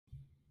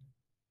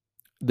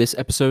This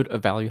episode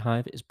of Value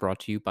Hive is brought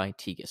to you by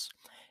Tegas.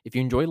 If you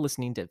enjoy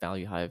listening to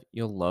Value Hive,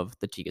 you'll love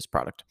the Tegas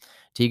product.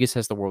 Tegas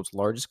has the world's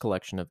largest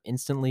collection of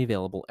instantly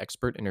available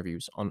expert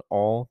interviews on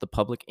all the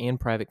public and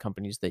private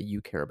companies that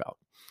you care about.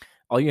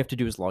 All you have to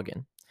do is log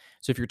in.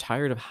 So if you're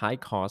tired of high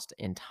cost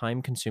and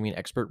time consuming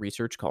expert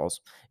research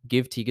calls,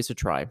 give Tegas a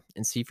try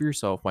and see for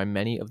yourself why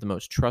many of the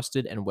most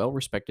trusted and well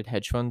respected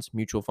hedge funds,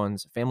 mutual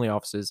funds, family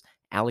offices,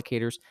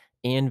 allocators,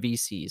 and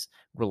VCs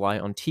rely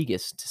on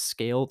Tegas to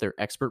scale their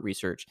expert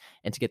research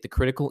and to get the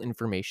critical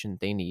information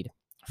they need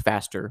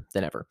faster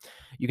than ever.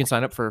 You can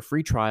sign up for a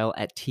free trial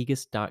at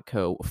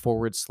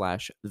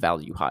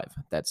tegas.co/valuehive.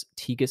 That's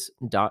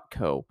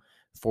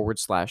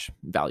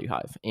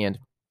tegas.co/valuehive. And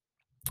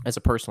as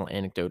a personal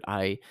anecdote,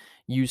 I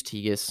use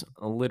Tegas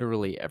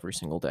literally every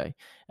single day.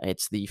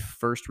 It's the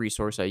first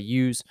resource I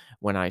use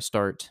when I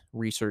start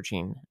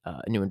researching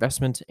a new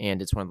investment, and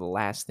it's one of the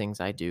last things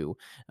I do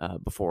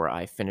before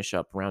I finish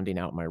up rounding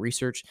out my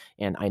research,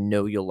 and I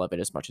know you'll love it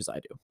as much as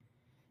I do.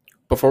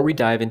 Before we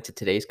dive into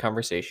today's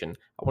conversation,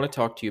 I want to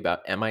talk to you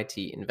about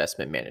MIT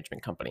Investment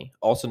Management Company,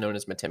 also known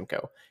as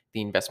Matimco, the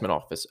investment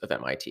office of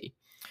MIT.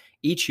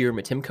 Each year,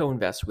 Matimco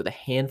invests with a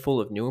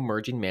handful of new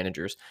emerging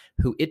managers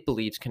who it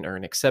believes can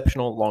earn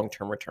exceptional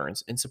long-term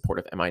returns in support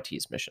of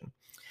MIT's mission.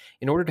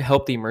 In order to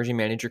help the emerging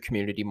manager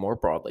community more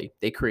broadly,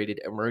 they created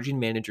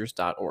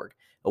emergingmanagers.org,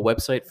 a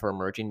website for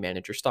emerging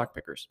manager stock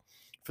pickers.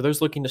 For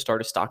those looking to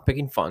start a stock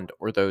picking fund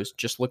or those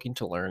just looking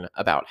to learn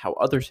about how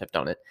others have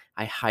done it,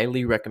 I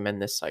highly recommend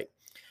this site.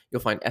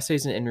 You'll find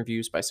essays and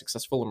interviews by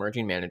successful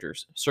emerging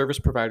managers, service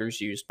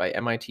providers used by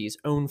MIT's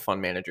own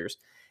fund managers,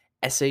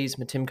 essays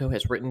Matimco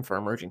has written for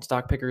emerging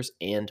stock pickers,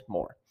 and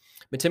more.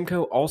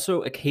 Matimco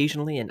also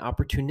occasionally and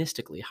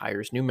opportunistically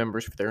hires new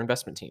members for their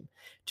investment team.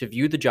 To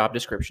view the job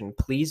description,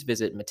 please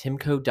visit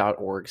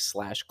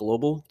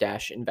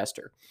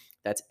matimco.org/global-investor.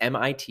 That's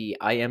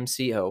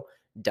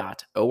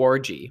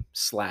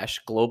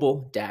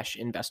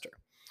mitimco.org/global-investor.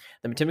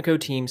 The Matimco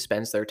team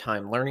spends their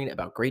time learning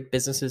about great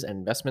businesses and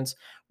investments,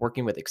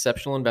 working with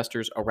exceptional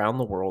investors around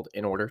the world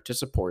in order to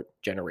support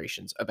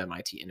generations of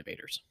MIT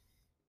innovators.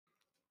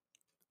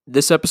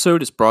 This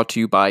episode is brought to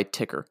you by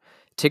Ticker.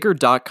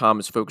 Ticker.com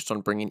is focused on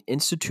bringing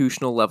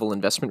institutional level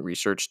investment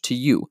research to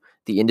you,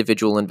 the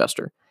individual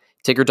investor.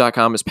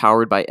 Ticker.com is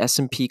powered by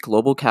S&P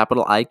Global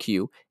Capital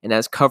IQ and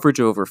has coverage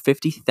of over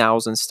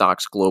 50,000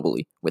 stocks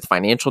globally with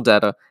financial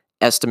data,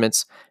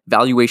 estimates,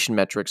 valuation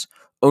metrics,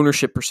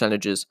 ownership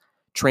percentages,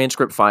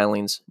 transcript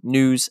filings,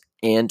 news,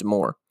 and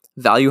more.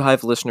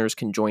 ValueHive listeners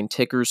can join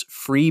Ticker's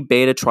free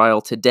beta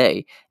trial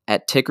today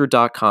at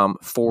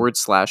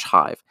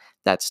ticker.com/hive.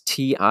 That's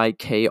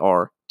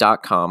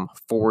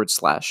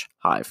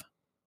TIKR.com/hive.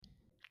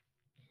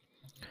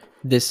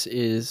 This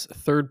is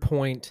Third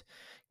Point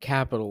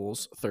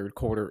Capital's third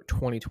quarter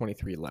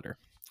 2023 letter.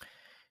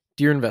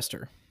 Dear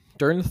investor,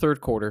 during the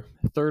third quarter,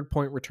 Third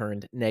Point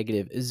returned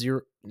negative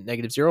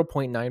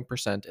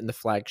 0.9% in the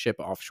flagship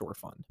offshore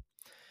fund.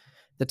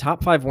 The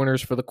top 5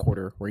 winners for the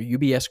quarter were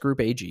UBS Group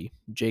AG,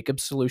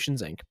 Jacobs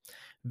Solutions Inc.,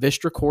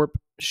 Vistra Corp.,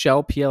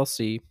 Shell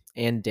PLC,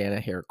 and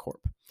Danaher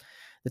Corp.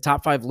 The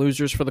top 5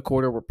 losers for the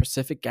quarter were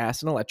Pacific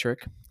Gas and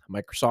Electric,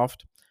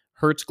 Microsoft,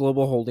 Hertz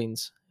Global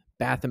Holdings,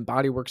 Bath &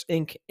 Body Works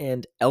Inc.,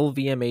 and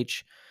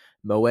LVMH,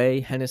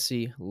 Moet,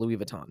 Hennessy, Louis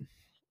Vuitton.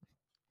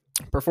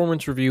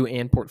 Performance review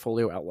and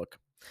portfolio outlook.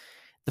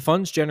 The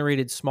funds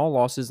generated small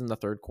losses in the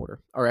third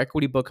quarter. Our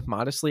equity book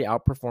modestly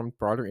outperformed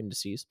broader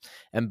indices,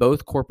 and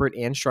both corporate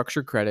and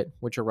structured credit,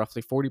 which are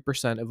roughly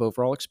 40% of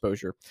overall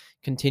exposure,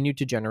 continued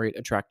to generate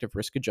attractive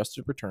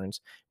risk-adjusted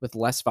returns with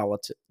less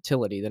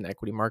volatility than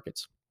equity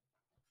markets.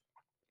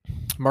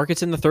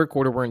 Markets in the third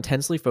quarter were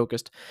intensely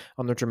focused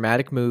on the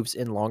dramatic moves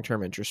in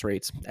long-term interest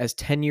rates, as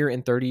 10-year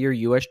and 30-year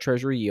U.S.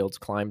 Treasury yields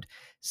climbed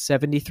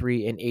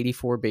 73 and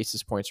 84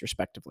 basis points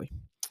respectively,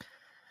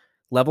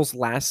 levels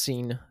last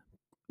seen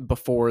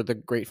before the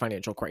Great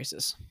Financial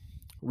Crisis.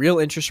 Real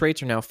interest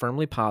rates are now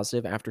firmly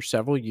positive after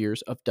several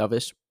years of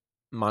dovish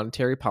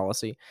monetary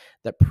policy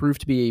that proved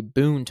to be a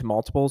boon to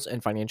multiples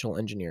and financial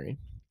engineering.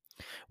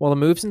 While the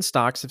moves in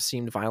stocks have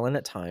seemed violent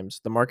at times,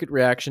 the market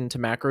reaction to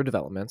macro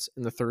developments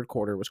in the third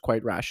quarter was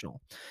quite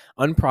rational.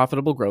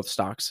 Unprofitable growth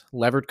stocks,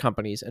 levered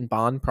companies, and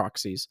bond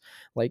proxies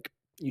like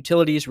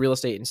utilities, real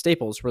estate, and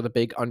staples were the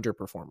big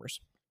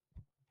underperformers.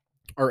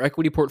 Our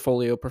equity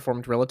portfolio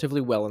performed relatively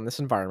well in this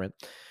environment,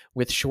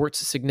 with shorts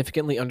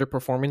significantly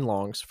underperforming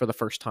longs for the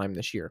first time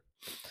this year.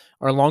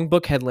 Our long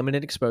book had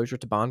limited exposure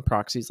to bond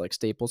proxies like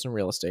staples and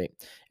real estate,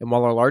 and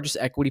while our largest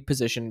equity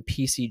position,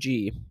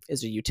 PCG,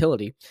 is a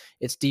utility,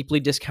 its deeply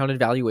discounted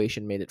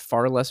valuation made it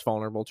far less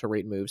vulnerable to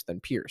rate moves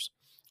than peers,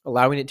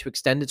 allowing it to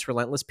extend its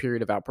relentless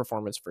period of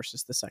outperformance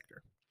versus the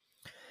sector.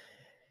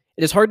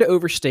 It is hard to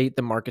overstate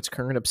the market's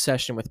current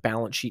obsession with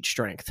balance sheet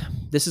strength.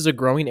 This is a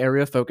growing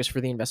area of focus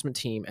for the investment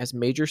team, as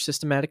major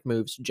systematic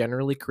moves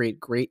generally create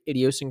great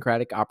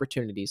idiosyncratic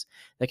opportunities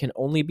that can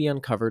only be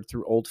uncovered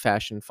through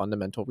old-fashioned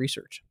fundamental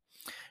research.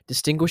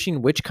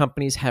 Distinguishing which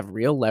companies have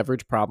real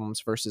leverage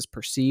problems versus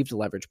perceived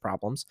leverage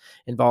problems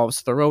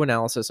involves thorough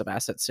analysis of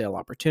asset sale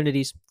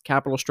opportunities,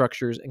 capital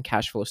structures, and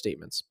cash flow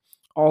statements,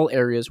 all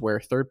areas where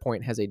Third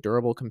Point has a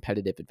durable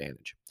competitive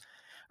advantage.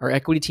 Our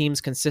equity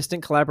team's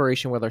consistent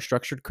collaboration with our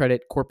structured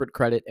credit, corporate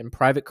credit, and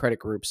private credit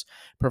groups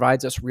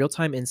provides us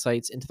real-time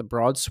insights into the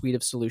broad suite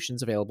of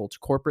solutions available to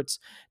corporates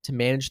to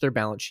manage their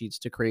balance sheets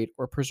to create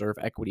or preserve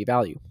equity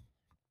value.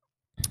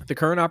 The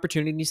current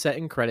opportunity set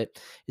in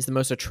credit is the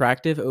most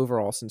attractive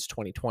overall since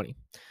 2020.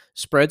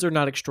 Spreads are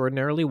not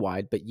extraordinarily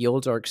wide, but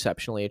yields are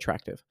exceptionally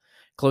attractive,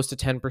 close to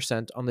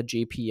 10% on the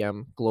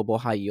JPM Global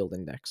High Yield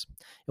Index,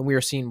 and we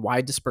are seeing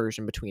wide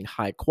dispersion between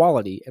high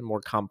quality and more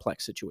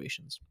complex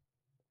situations.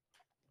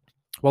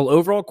 While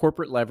overall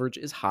corporate leverage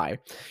is high,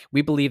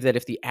 we believe that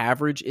if the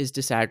average is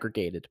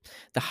disaggregated,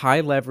 the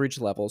high leverage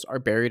levels are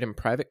buried in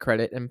private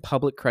credit and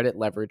public credit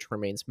leverage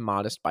remains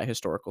modest by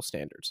historical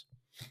standards.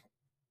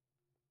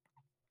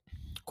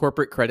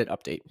 Corporate credit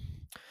update.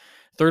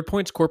 Third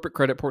Point's corporate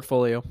credit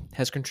portfolio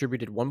has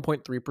contributed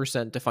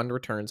 1.3% to fund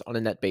returns on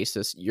a net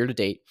basis year to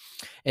date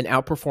and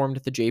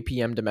outperformed the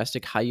JPM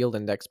Domestic High Yield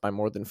Index by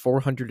more than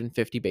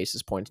 450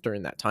 basis points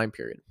during that time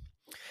period.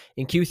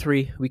 In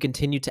Q3, we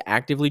continued to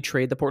actively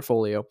trade the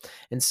portfolio,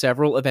 and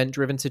several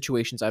event-driven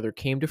situations either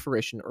came to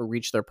fruition or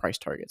reached their price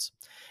targets.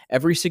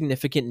 Every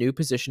significant new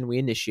position we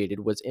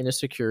initiated was in a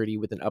security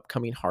with an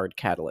upcoming hard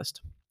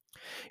catalyst.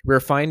 We are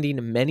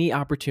finding many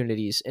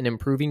opportunities in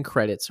improving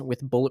credits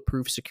with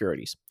bulletproof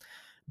securities,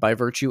 by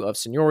virtue of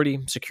seniority,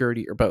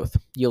 security, or both,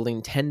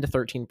 yielding 10 to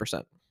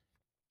 13%.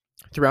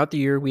 Throughout the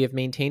year, we have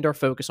maintained our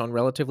focus on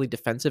relatively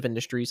defensive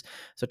industries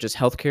such as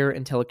healthcare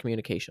and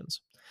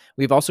telecommunications.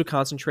 We've also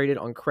concentrated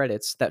on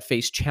credits that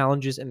face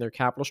challenges in their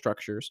capital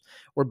structures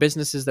or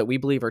businesses that we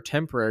believe are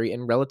temporary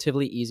and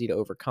relatively easy to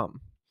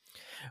overcome.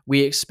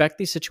 We expect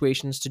these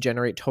situations to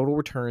generate total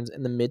returns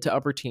in the mid to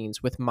upper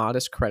teens with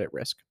modest credit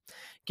risk.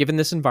 Given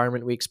this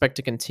environment, we expect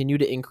to continue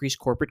to increase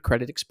corporate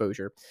credit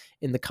exposure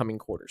in the coming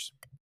quarters.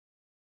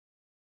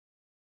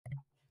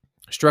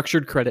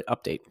 Structured credit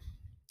update.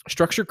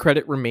 Structured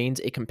credit remains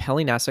a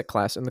compelling asset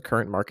class in the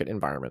current market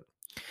environment.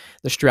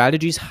 The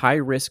strategy's high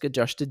risk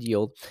adjusted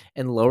yield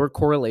and lower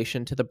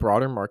correlation to the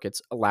broader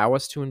markets allow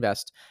us to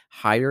invest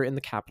higher in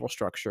the capital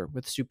structure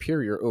with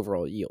superior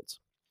overall yields.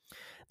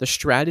 The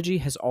strategy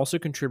has also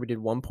contributed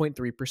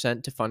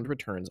 1.3% to fund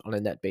returns on a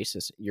net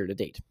basis year to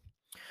date.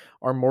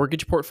 Our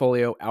mortgage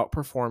portfolio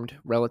outperformed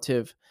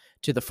relative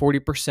to the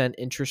 40%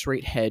 interest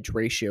rate hedge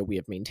ratio we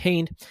have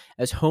maintained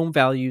as home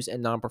values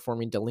and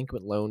non-performing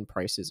delinquent loan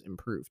prices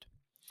improved.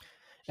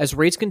 As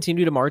rates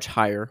continue to march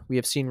higher, we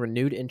have seen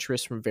renewed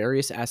interest from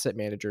various asset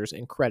managers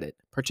in credit,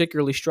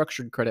 particularly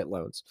structured credit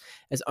loans,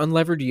 as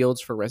unlevered yields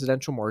for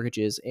residential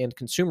mortgages and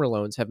consumer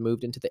loans have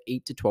moved into the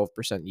 8 to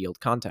 12% yield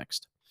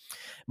context.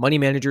 Money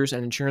managers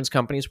and insurance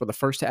companies were the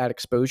first to add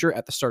exposure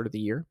at the start of the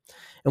year,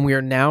 and we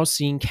are now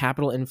seeing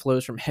capital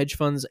inflows from hedge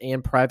funds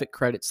and private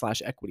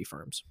credit/equity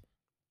firms.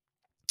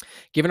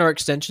 Given our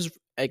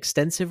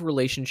extensive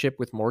relationship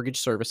with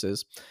mortgage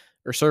servicers,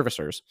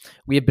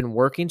 we have been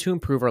working to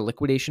improve our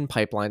liquidation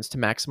pipelines to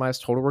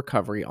maximize total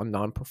recovery on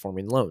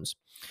non-performing loans,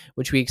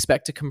 which we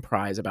expect to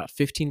comprise about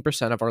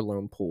 15% of our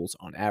loan pools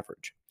on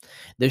average.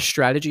 This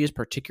strategy is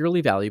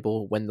particularly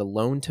valuable when the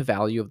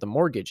loan-to-value of the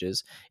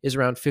mortgages is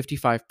around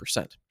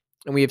 55%,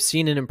 and we have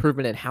seen an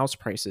improvement in house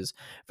prices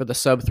for the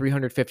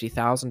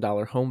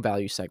sub-$350,000 home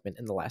value segment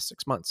in the last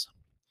 6 months.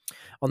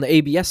 On the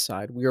ABS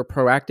side, we are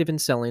proactive in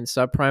selling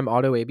subprime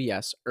auto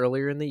ABS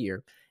earlier in the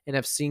year and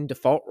have seen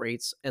default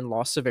rates and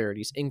loss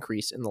severities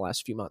increase in the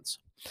last few months.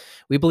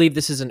 We believe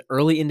this is an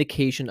early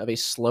indication of a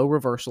slow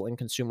reversal in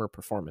consumer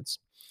performance.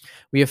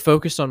 We have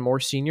focused on more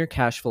senior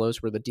cash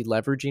flows where the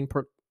deleveraging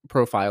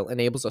profile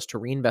enables us to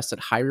reinvest at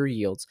higher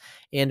yields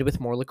and with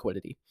more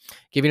liquidity,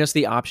 giving us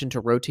the option to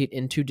rotate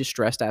into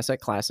distressed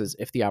asset classes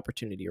if the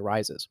opportunity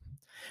arises.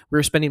 We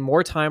are spending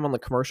more time on the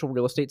commercial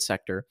real estate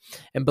sector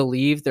and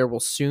believe there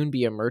will soon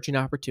be emerging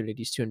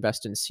opportunities to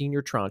invest in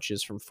senior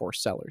tranches from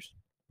forced sellers.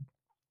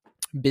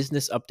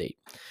 Business update.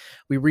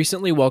 We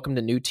recently welcomed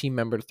a new team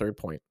member to Third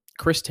Point,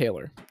 Chris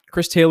Taylor.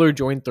 Chris Taylor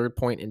joined Third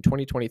Point in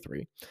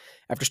 2023.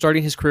 After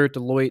starting his career at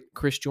Deloitte,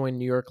 Chris joined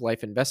New York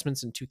Life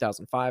Investments in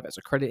 2005 as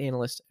a credit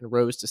analyst and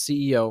rose to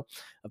CEO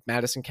of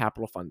Madison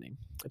Capital Funding,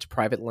 its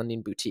private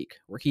lending boutique,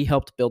 where he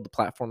helped build the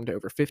platform to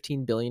over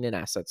 $15 billion in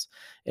assets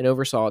and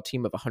oversaw a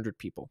team of 100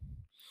 people.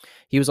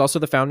 He was also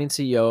the founding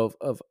CEO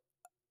of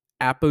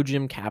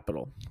Apogem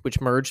Capital,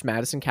 which merged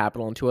Madison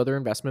Capital and two other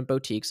investment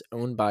boutiques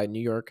owned by New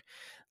York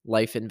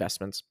Life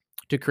Investments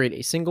to create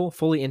a single,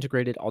 fully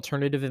integrated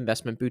alternative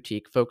investment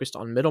boutique focused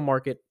on middle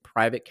market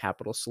private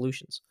capital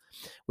solutions,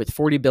 with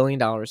 $40 billion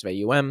of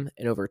AUM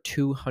and over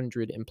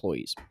 200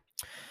 employees.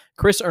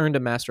 Chris earned a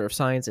Master of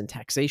Science in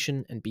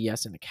Taxation and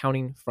BS in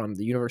Accounting from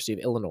the University of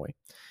Illinois.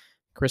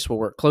 Chris will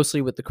work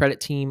closely with the credit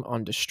team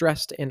on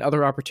distressed and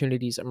other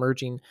opportunities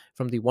emerging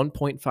from the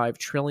 $1.5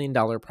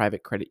 trillion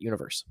private credit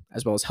universe,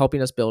 as well as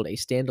helping us build a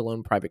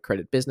standalone private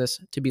credit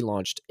business to be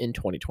launched in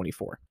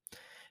 2024.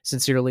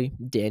 Sincerely,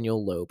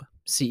 Daniel Loeb,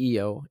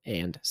 CEO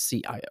and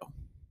CIO.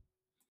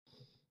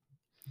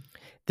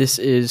 This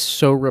is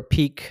Sohra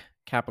Peak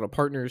Capital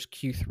Partners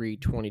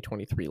Q3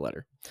 2023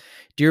 letter.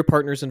 Dear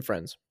partners and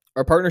friends,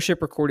 our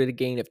partnership recorded a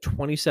gain of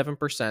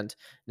 27%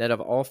 net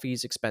of all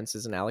fees,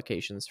 expenses, and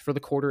allocations for the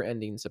quarter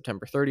ending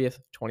September 30th,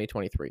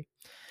 2023.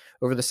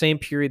 Over the same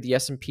period, the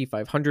S&P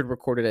 500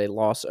 recorded a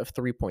loss of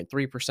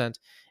 3.3%,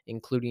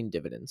 including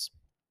dividends.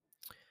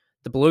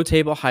 The below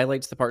table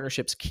highlights the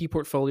partnership's key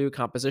portfolio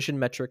composition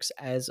metrics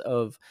as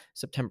of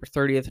September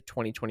 30th,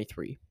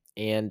 2023.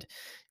 And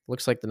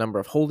looks like the number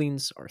of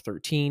holdings are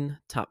 13,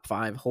 top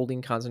 5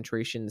 holding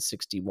concentration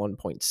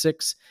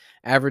 61.6,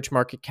 average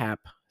market cap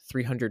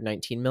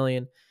 319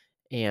 million,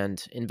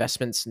 and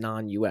investments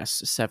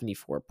non-US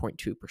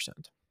 74.2%.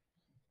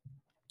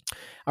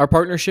 Our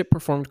partnership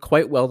performed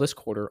quite well this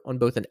quarter on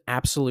both an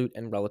absolute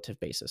and relative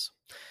basis.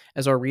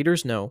 As our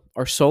readers know,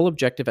 our sole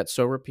objective at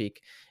Sohra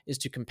Peak is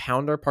to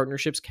compound our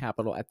partnership's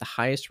capital at the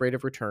highest rate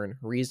of return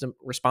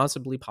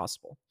responsibly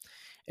possible.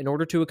 In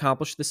order to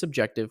accomplish this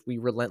objective, we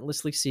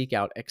relentlessly seek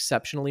out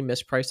exceptionally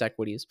mispriced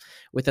equities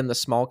within the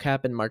small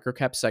cap and micro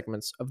cap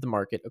segments of the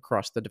market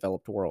across the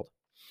developed world.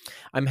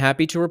 I'm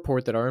happy to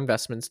report that our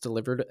investments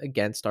delivered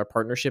against our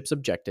partnership's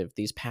objective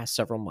these past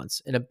several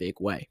months in a big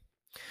way.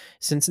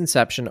 Since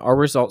inception, our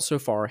results so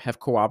far have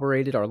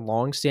corroborated our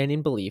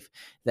long-standing belief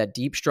that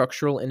deep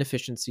structural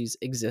inefficiencies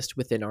exist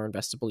within our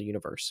investable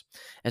universe,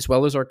 as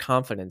well as our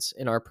confidence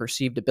in our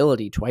perceived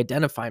ability to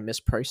identify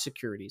mispriced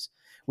securities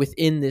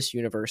within this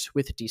universe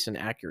with decent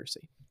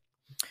accuracy.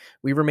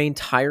 We remain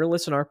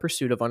tireless in our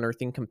pursuit of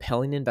unearthing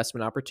compelling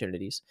investment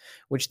opportunities,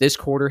 which this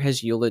quarter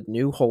has yielded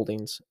new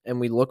holdings, and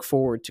we look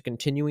forward to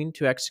continuing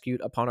to execute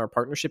upon our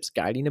partnership's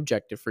guiding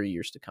objective for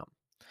years to come.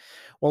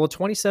 While a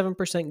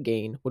 27%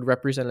 gain would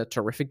represent a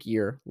terrific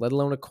year, let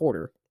alone a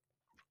quarter,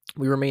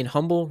 we remain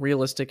humble,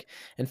 realistic,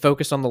 and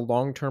focused on the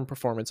long-term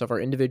performance of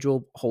our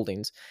individual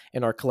holdings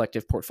and our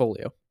collective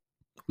portfolio.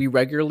 We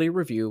regularly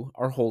review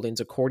our holdings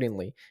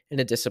accordingly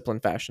in a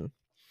disciplined fashion.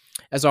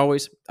 As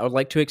always, I would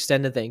like to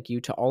extend a thank you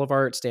to all of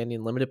our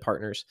outstanding limited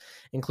partners,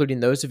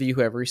 including those of you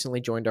who have recently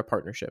joined our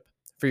partnership,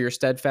 for your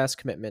steadfast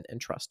commitment and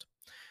trust.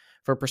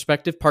 For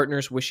prospective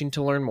partners wishing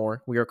to learn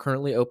more, we are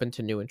currently open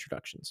to new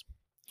introductions.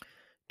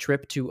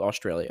 Trip to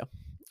Australia.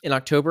 In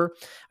October,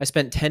 I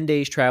spent 10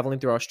 days traveling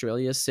through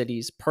Australia's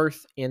cities,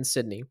 Perth and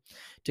Sydney,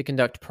 to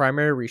conduct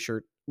primary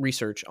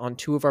research on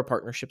two of our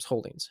partnership's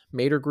holdings,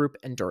 Mader Group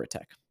and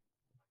Duratec.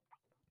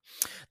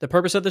 The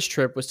purpose of this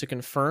trip was to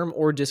confirm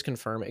or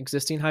disconfirm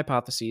existing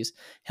hypotheses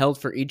held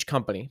for each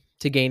company,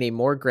 to gain a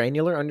more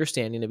granular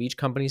understanding of each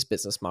company's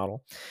business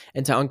model,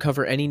 and to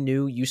uncover any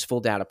new useful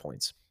data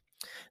points.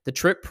 The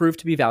trip proved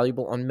to be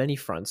valuable on many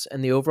fronts,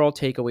 and the overall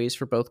takeaways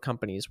for both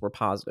companies were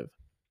positive.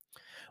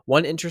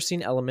 One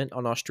interesting element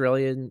on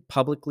Australian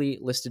publicly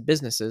listed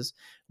businesses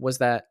was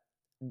that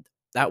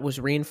was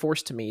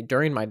reinforced to me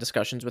during my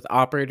discussions with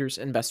operators,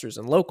 investors,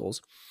 and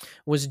locals,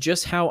 was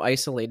just how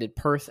isolated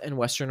Perth and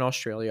Western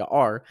Australia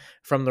are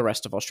from the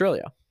rest of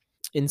Australia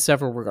in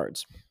several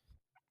regards.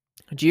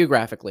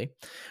 Geographically,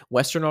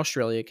 Western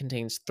Australia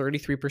contains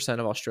 33%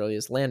 of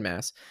Australia's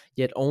landmass,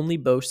 yet only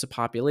boasts a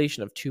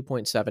population of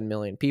 2.7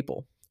 million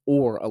people,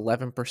 or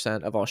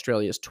 11% of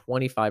Australia's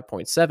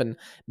 25.7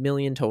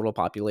 million total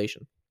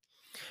population.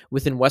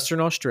 Within Western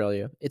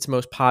Australia, its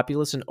most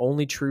populous and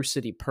only true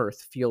city,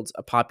 Perth, fields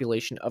a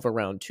population of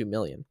around 2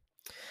 million.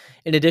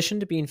 In addition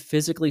to being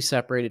physically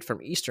separated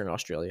from Eastern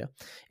Australia,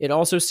 it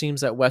also seems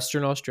that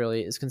Western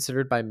Australia is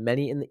considered by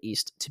many in the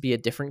East to be a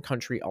different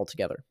country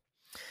altogether.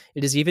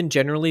 It is even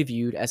generally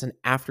viewed as an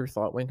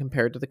afterthought when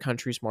compared to the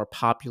country's more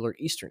popular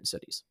eastern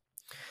cities.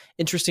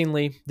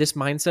 Interestingly, this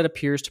mindset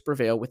appears to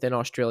prevail within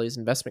Australia's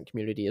investment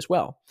community as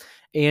well,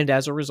 and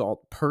as a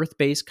result,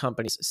 Perth-based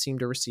companies seem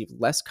to receive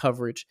less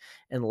coverage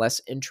and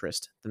less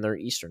interest than their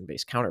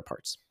eastern-based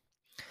counterparts.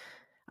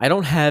 I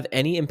don't have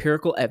any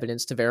empirical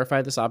evidence to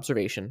verify this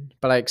observation,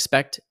 but I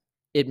expect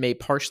it may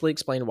partially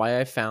explain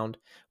why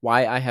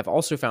I have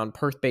also found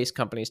Perth-based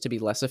companies to be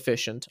less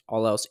efficient,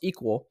 all else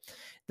equal,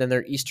 than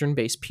their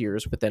eastern-based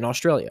peers within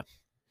Australia.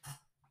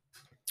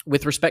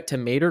 With respect to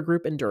Mader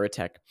Group and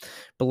Duratec,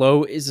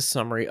 below is a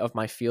summary of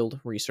my field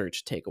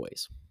research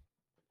takeaways.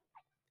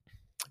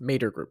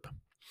 Mader Group.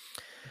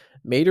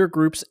 Mader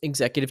Group's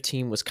executive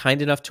team was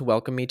kind enough to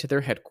welcome me to their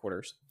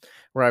headquarters,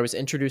 where I was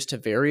introduced to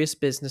various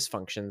business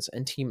functions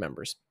and team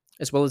members,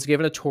 as well as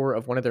given a tour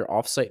of one of their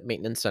off-site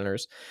maintenance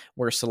centers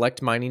where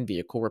select mining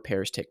vehicle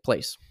repairs take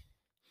place.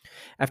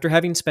 After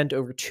having spent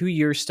over 2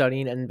 years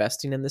studying and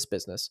investing in this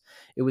business,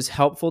 it was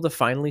helpful to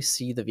finally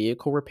see the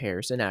vehicle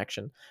repairs in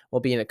action while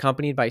being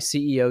accompanied by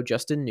CEO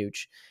Justin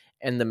Nooch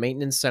and the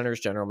maintenance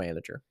center's general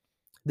manager.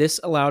 This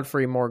allowed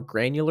for a more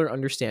granular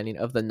understanding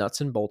of the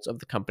nuts and bolts of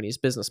the company's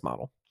business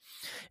model.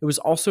 It was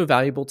also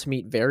valuable to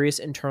meet various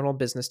internal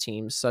business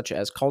teams such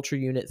as Culture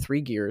Unit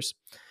 3 Gears,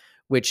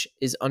 which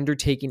is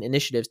undertaking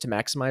initiatives to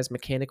maximize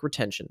mechanic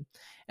retention,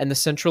 and the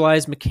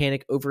Centralized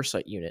Mechanic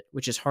Oversight Unit,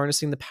 which is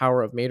harnessing the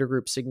power of Mader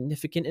Group's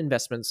significant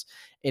investments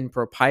in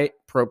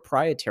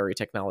proprietary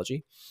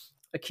technology,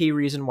 a key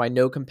reason why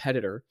no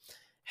competitor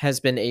has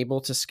been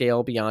able to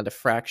scale beyond a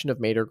fraction of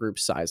Mader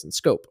Group's size and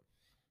scope.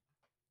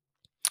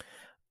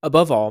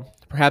 Above all,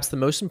 perhaps the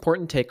most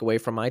important takeaway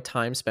from my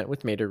time spent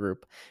with Mader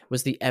Group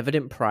was the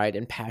evident pride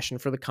and passion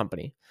for the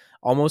company,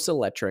 almost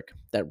electric,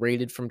 that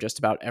radiated from just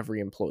about every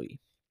employee.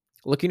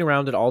 Looking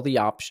around at all the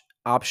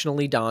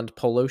optionally donned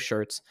polo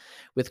shirts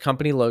with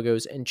company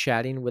logos and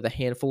chatting with a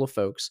handful of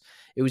folks,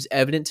 it was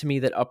evident to me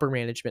that upper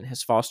management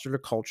has fostered a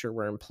culture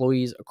where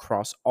employees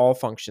across all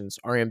functions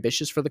are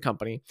ambitious for the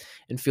company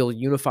and feel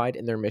unified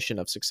in their mission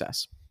of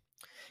success.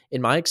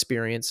 In my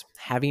experience,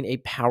 having a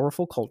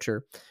powerful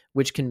culture,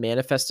 which can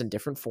manifest in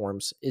different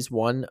forms, is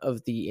one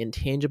of the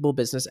intangible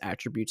business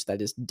attributes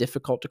that is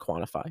difficult to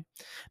quantify,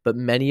 but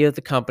many of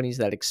the companies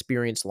that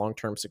experience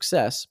long-term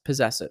success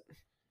possess it.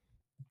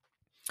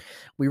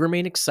 We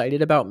remain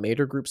excited about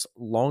Mader Group's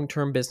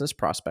long-term business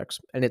prospects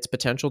and its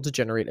potential to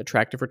generate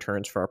attractive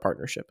returns for our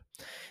partnership.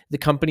 The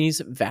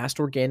company's vast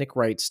organic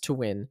rights to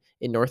win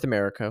in North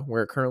America,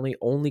 where it currently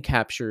only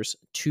captures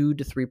 2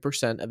 to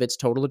 3% of its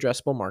total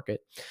addressable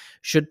market,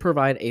 should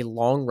provide a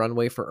long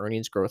runway for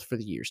earnings growth for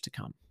the years to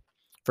come.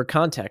 For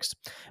context,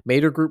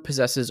 Mader Group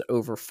possesses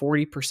over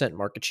 40%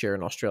 market share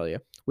in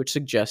Australia, which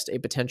suggests a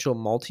potential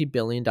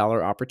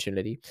multi-billion-dollar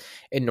opportunity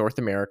in North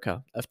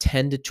America of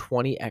 10 to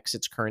 20x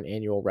its current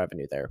annual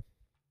revenue there.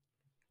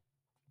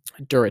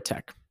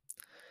 Duratech.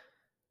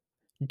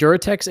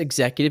 Duratech's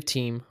executive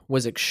team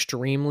was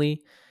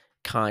extremely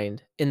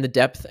kind in the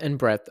depth and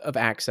breadth of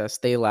access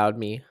they allowed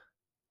me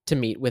to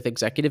meet with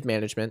executive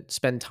management,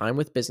 spend time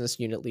with business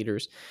unit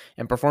leaders,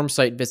 and perform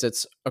site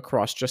visits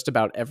across just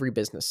about every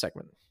business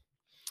segment.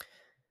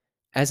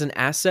 As an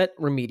asset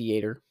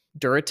remediator,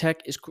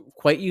 Duratech is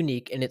quite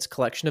unique in its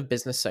collection of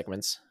business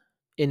segments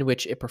in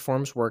which it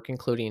performs work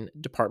including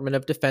Department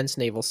of Defense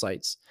naval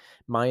sites,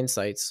 mine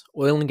sites,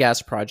 oil and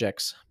gas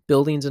projects,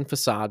 buildings and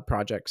facade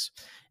projects,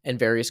 and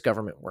various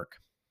government work.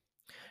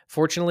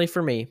 Fortunately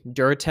for me,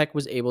 Duratech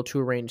was able to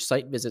arrange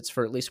site visits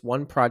for at least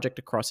one project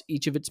across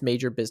each of its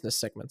major business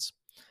segments.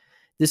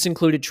 This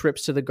included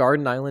trips to the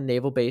Garden Island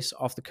Naval Base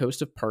off the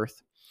coast of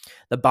Perth,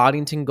 the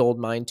Boddington Gold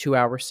Mine 2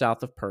 hours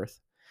south of Perth,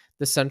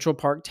 the Central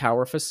Park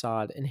Tower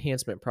Facade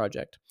Enhancement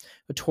Project,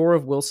 a tour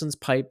of Wilson's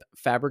Pipe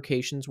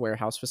Fabrications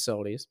warehouse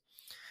facilities,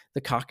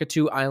 the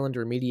Cockatoo Island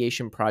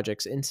remediation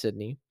projects in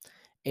Sydney,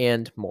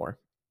 and more.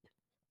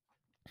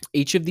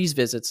 Each of these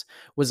visits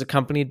was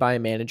accompanied by a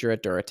manager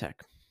at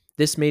Duratech.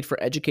 This made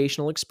for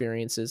educational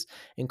experiences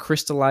and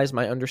crystallized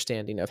my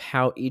understanding of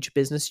how each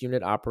business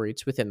unit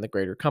operates within the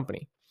greater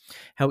company,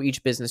 how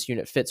each business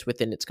unit fits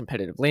within its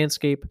competitive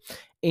landscape,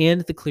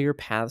 and the clear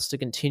paths to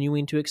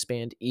continuing to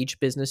expand each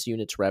business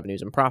unit's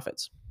revenues and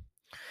profits.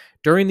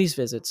 During these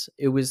visits,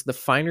 it was the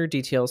finer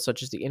details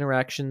such as the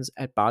interactions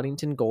at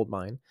Boddington Gold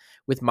Mine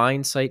with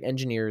mine site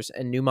engineers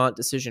and Newmont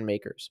decision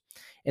makers,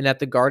 and at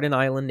the Garden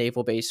Island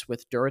Naval Base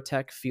with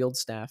Duratech field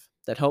staff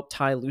that helped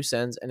tie loose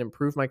ends and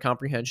improve my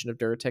comprehension of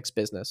Duratech's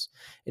business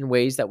in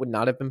ways that would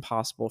not have been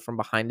possible from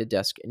behind a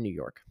desk in New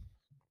York.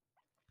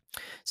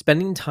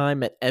 Spending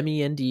time at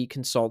MEND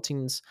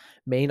Consulting's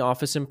main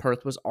office in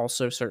Perth was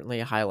also certainly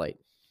a highlight.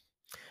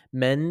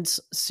 MEND's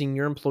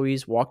senior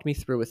employees walked me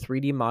through a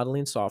 3D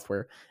modeling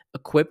software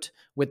equipped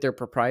with their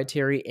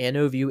proprietary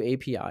AnnoView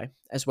API,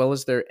 as well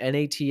as their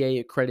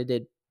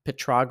NATA-accredited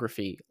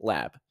petrography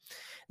lab.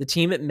 The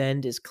team at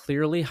MEND is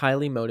clearly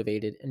highly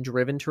motivated and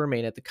driven to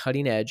remain at the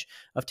cutting edge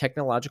of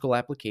technological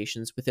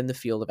applications within the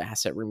field of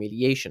asset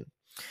remediation,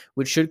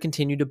 which should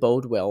continue to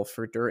bode well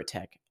for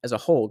Duratech as a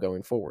whole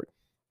going forward.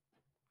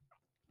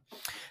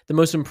 The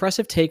most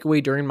impressive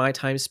takeaway during my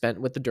time spent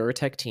with the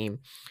Duratech team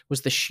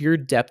was the sheer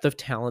depth of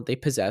talent they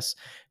possess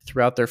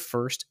throughout their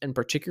first and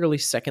particularly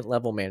second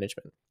level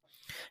management.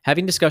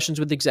 Having discussions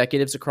with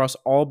executives across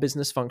all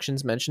business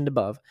functions mentioned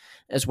above,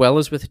 as well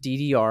as with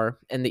DDR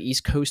and the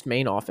East Coast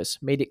main office,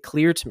 made it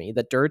clear to me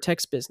that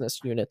Duratech's business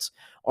units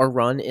are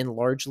run in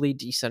largely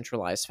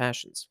decentralized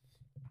fashions.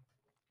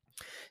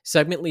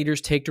 Segment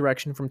leaders take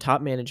direction from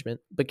top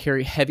management, but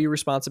carry heavy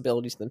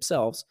responsibilities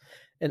themselves,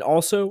 and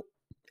also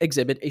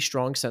exhibit a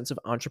strong sense of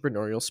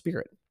entrepreneurial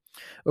spirit.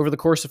 Over the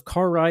course of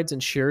car rides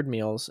and shared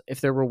meals,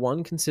 if there were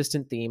one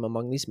consistent theme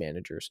among these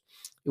managers,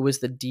 it was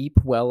the deep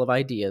well of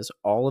ideas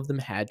all of them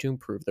had to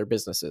improve their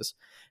businesses,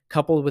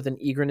 coupled with an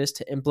eagerness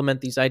to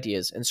implement these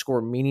ideas and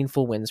score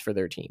meaningful wins for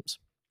their teams.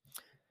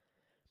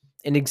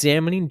 In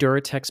examining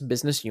Duratech's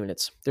business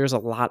units, there's a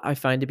lot I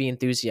find to be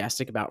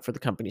enthusiastic about for the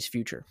company's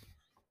future.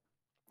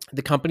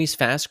 The company's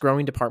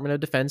fast-growing Department of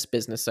Defense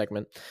business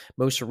segment,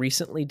 most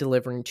recently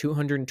delivering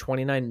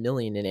 $229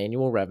 million in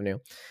annual revenue,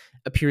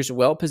 appears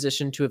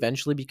well-positioned to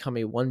eventually become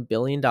a $1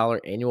 billion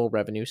annual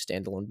revenue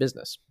standalone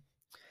business.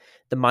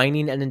 The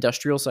mining and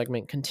industrial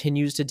segment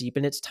continues to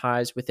deepen its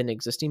ties within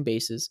existing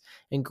bases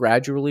and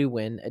gradually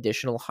win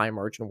additional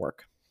high-margin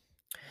work.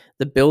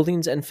 The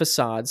buildings and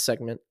facades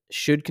segment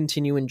should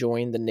continue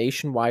enjoying the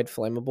nationwide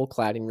flammable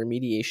cladding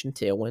remediation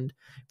tailwind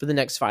for the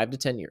next 5 to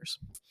 10 years.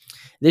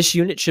 This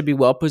unit should be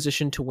well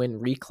positioned to win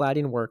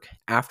recladding work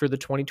after the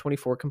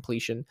 2024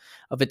 completion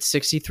of its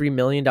 $63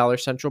 million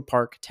Central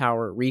Park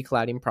Tower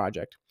recladding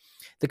project,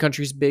 the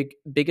country's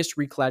biggest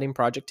recladding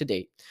project to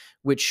date,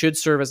 which should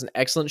serve as an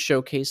excellent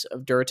showcase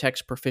of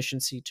Duratec's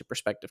proficiency to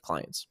prospective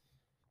clients.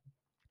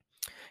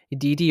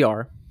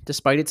 DDR,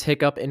 despite its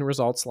hiccup in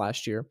results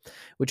last year,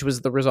 which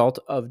was the result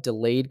of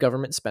delayed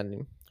government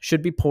spending,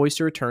 should be poised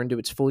to return to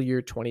its full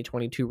year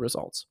 2022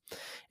 results,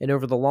 and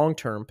over the long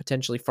term,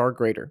 potentially far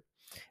greater,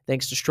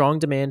 thanks to strong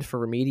demand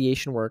for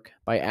remediation work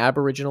by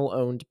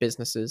Aboriginal-owned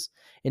businesses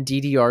and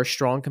DDR's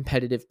strong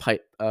competitive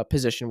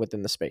position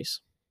within the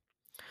space.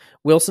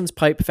 Wilson's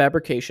Pipe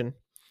Fabrication,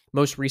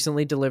 most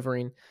recently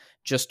delivering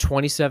just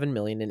 $27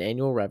 million in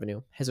annual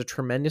revenue, has a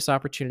tremendous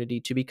opportunity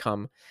to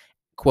become,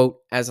 quote,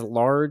 as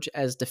large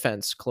as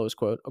defense, close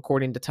quote,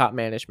 according to top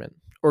management,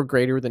 or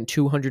greater than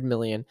 $200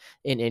 million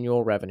in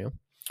annual revenue,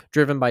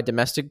 driven by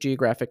domestic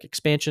geographic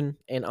expansion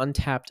and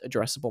untapped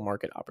addressable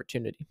market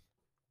opportunity.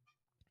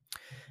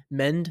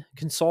 Mend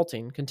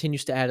Consulting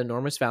continues to add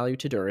enormous value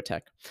to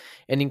Duratec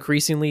and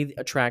increasingly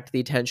attract the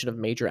attention of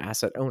major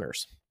asset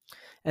owners.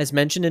 As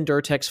mentioned in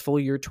Duratec's full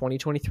year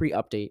 2023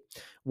 update,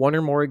 one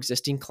or more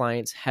existing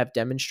clients have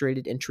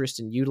demonstrated interest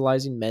in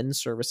utilizing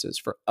Mend's services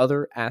for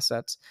other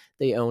assets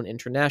they own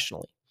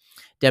internationally,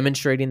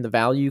 demonstrating the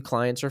value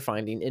clients are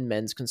finding in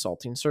Mend's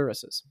consulting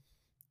services.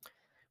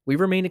 We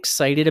remain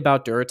excited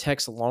about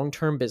Duratec's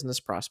long-term business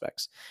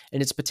prospects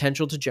and its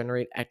potential to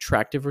generate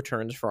attractive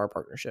returns for our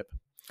partnership.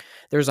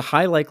 There is a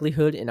high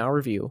likelihood, in our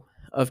view,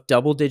 of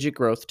double-digit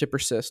growth to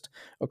persist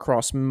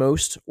across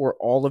most or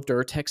all of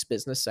Duratec's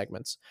business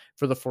segments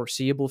for the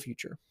foreseeable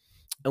future,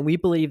 and we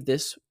believe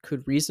this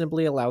could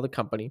reasonably allow the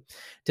company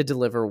to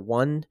deliver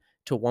 1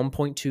 to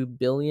 1.2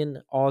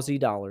 billion Aussie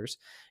dollars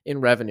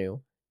in revenue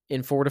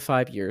in 4 to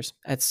 5 years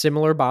at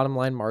similar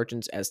bottom-line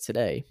margins as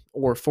today,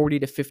 or 40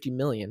 to 50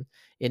 million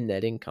in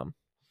net income.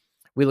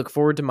 We look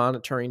forward to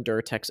monitoring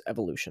Duratec's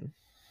evolution.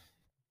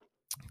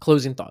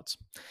 Closing thoughts.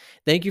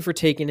 Thank you for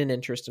taking an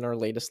interest in our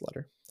latest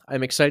letter.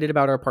 I'm excited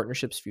about our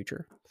partnership's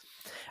future.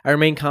 I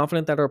remain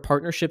confident that our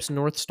partnership's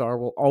North Star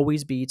will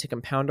always be to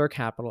compound our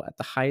capital at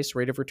the highest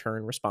rate of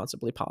return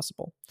responsibly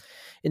possible.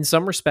 In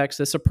some respects,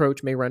 this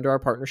approach may render our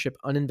partnership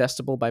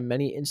uninvestable by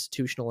many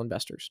institutional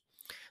investors.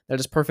 That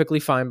is perfectly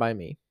fine by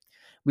me.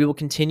 We will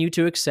continue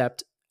to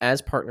accept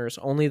as partners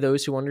only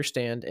those who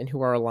understand and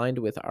who are aligned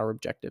with our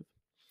objective.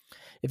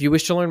 If you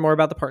wish to learn more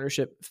about the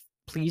partnership,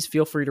 please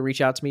feel free to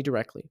reach out to me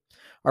directly.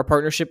 Our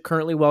partnership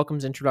currently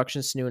welcomes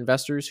introductions to new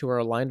investors who are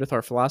aligned with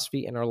our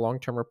philosophy and our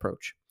long-term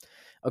approach.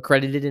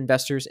 Accredited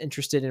investors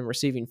interested in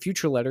receiving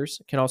future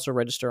letters can also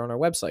register on our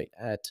website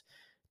at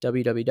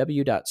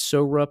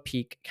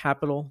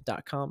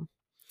www.sohrapeakcapital.com.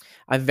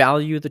 I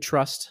value the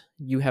trust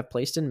you have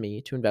placed in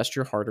me to invest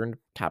your hard-earned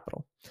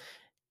capital,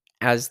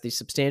 as the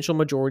substantial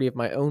majority of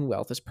my own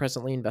wealth is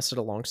presently invested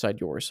alongside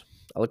yours.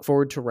 I look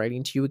forward to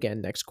writing to you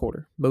again next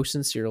quarter. Most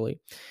sincerely,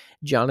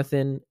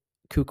 Jonathan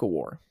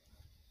Kukawar.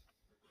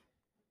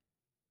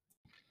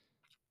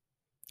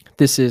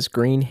 This is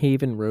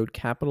Greenhaven Road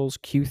Capital's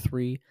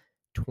Q3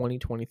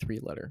 2023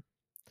 letter.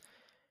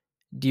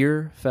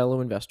 Dear fellow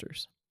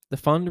investors, the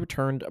fund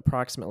returned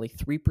approximately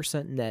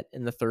 3% net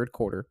in the third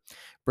quarter,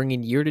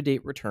 bringing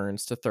year-to-date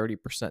returns to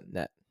 30%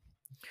 net.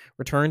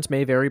 Returns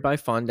may vary by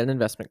fund and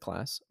investment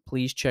class.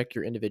 Please check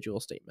your individual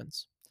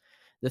statements.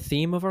 The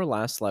theme of our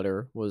last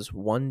letter was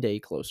one day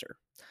closer.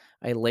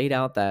 I laid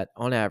out that,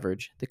 on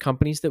average, the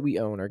companies that we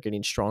own are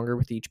getting stronger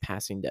with each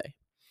passing day.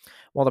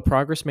 While the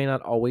progress may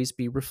not always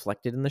be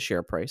reflected in the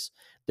share price,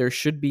 there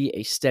should be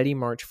a steady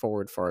march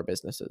forward for our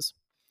businesses.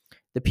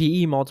 The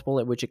PE multiple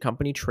at which a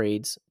company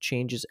trades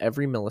changes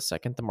every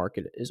millisecond the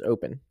market is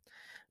open.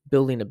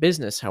 Building a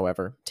business,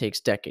 however, takes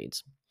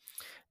decades.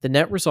 The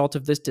net result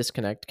of this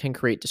disconnect can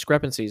create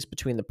discrepancies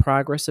between the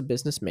progress a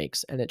business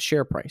makes and its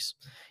share price,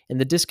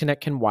 and the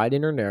disconnect can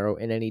widen or narrow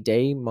in any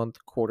day,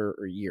 month, quarter,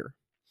 or year.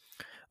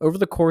 Over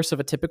the course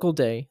of a typical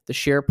day, the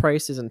share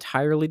price is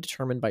entirely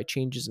determined by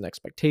changes in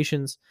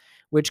expectations,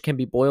 which can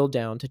be boiled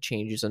down to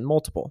changes in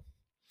multiple.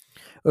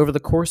 Over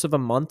the course of a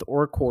month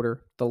or a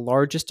quarter, the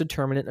largest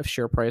determinant of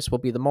share price will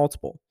be the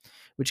multiple,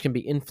 which can be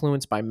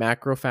influenced by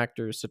macro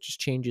factors such as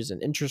changes in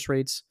interest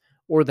rates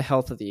or the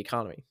health of the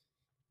economy.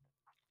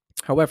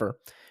 However,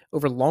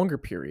 over longer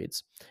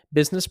periods,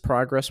 business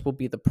progress will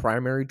be the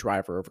primary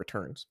driver of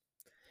returns.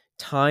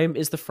 Time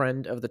is the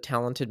friend of the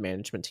talented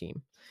management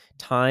team.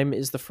 Time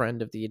is the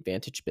friend of the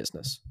advantage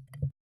business.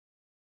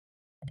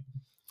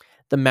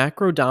 The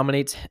macro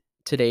dominates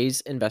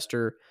today's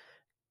investor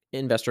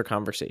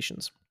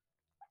conversations.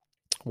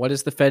 What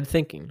is the Fed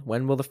thinking?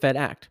 When will the Fed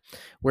act?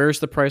 Where is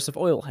the price of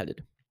oil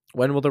headed?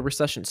 When will the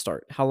recession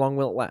start? How long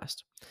will it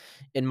last?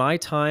 In my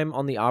time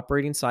on the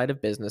operating side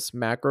of business,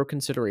 macro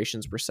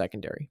considerations were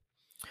secondary.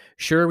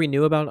 Sure, we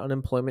knew about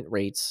unemployment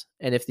rates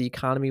and if the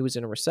economy was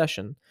in a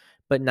recession,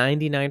 but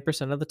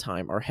 99% of the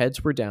time our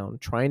heads were down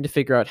trying to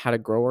figure out how to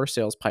grow our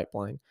sales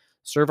pipeline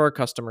serve our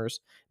customers,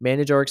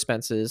 manage our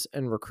expenses,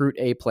 and recruit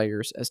A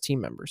players as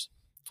team members.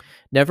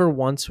 Never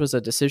once was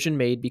a decision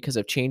made because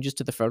of changes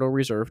to the Federal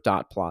Reserve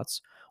dot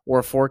plots or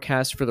a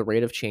forecast for the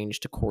rate of change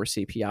to core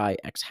CPI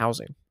ex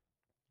housing.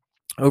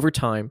 Over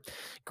time,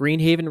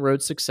 Greenhaven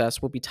Road's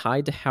success will be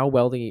tied to how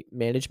well the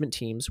management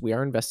teams we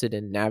are invested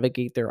in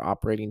navigate their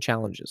operating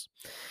challenges,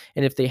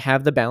 and if they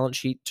have the balance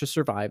sheet to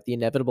survive the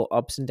inevitable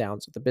ups and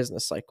downs of the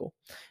business cycle,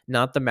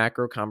 not the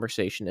macro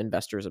conversation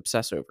investors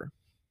obsess over.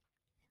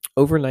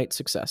 Overnight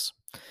success.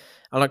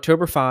 On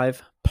October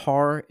 5,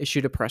 PAR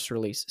issued a press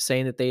release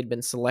saying that they had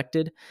been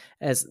selected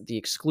as the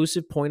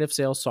exclusive point of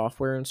sale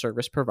software and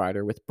service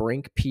provider with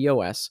Brink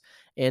POS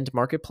and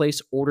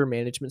marketplace order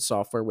management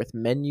software with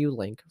Menu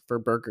Link for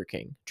Burger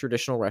King,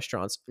 traditional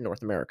restaurants in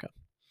North America.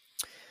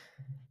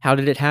 How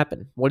did it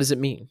happen? What does it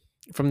mean?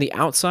 From the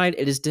outside,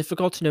 it is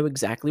difficult to know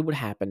exactly what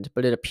happened,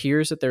 but it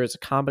appears that there is a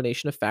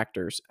combination of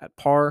factors at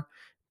PAR,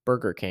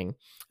 Burger King,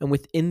 and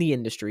within the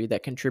industry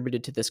that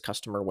contributed to this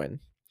customer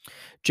win.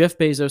 Jeff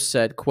Bezos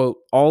said, quote,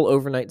 all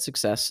overnight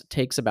success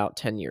takes about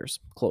 10 years,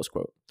 close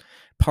quote.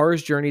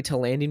 PAR's journey to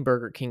landing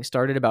Burger King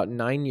started about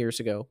 9 years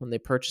ago when they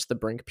purchased the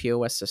Brink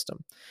POS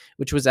system,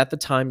 which was at the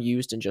time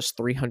used in just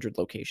 300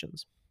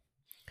 locations.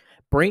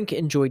 Brink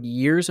enjoyed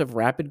years of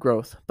rapid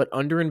growth, but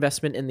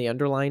underinvestment in the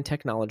underlying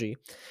technology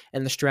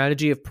and the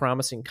strategy of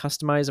promising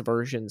customized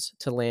versions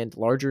to land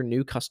larger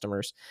new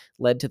customers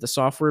led to the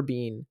software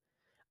being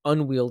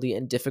unwieldy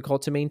and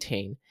difficult to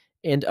maintain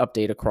and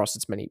update across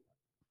its many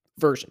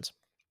versions.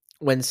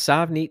 When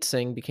Savneet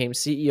Singh became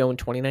CEO in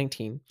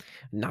 2019,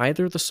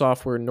 neither the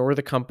software nor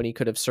the company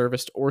could have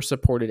serviced or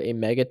supported a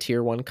mega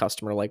tier 1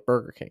 customer like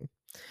Burger King.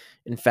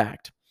 In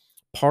fact,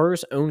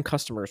 PAR's own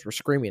customers were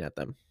screaming at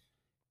them.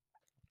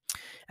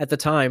 At the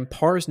time,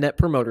 PAR's Net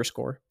Promoter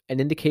Score, an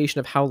indication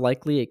of how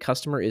likely a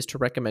customer is to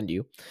recommend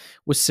you,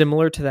 was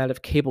similar to that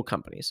of cable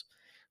companies,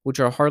 which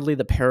are hardly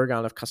the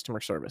paragon of customer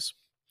service.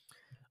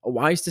 A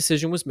wise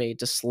decision was made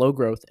to slow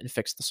growth and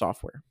fix the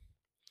software.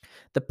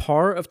 The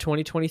PAR of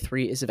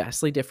 2023 is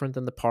vastly different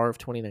than the PAR of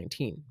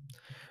 2019.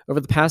 Over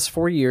the past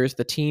 4 years,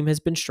 the team has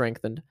been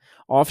strengthened,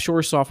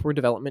 offshore software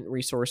development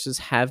resources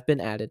have been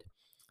added,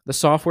 the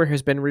software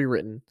has been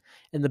rewritten,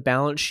 and the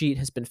balance sheet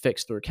has been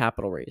fixed through a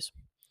capital raise.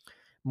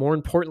 More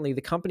importantly,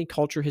 the company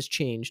culture has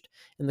changed,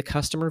 and the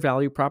customer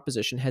value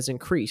proposition has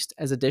increased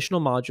as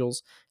additional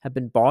modules have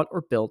been bought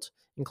or built,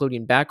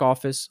 including back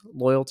office,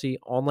 loyalty,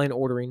 online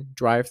ordering,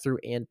 drive-through,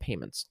 and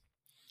payments.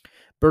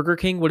 Burger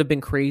King would have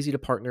been crazy to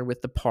partner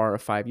with the PAR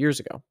of 5 years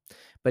ago,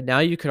 but now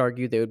you could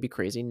argue they would be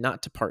crazy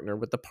not to partner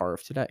with the PAR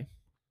of today.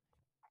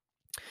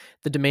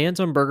 The demands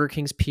on Burger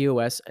King's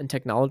POS and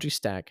technology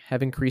stack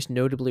have increased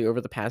notably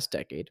over the past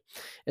decade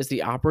as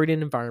the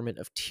operating environment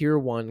of Tier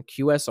 1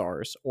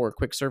 QSRs, or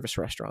quick service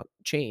restaurant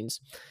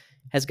chains,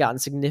 has gotten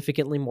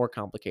significantly more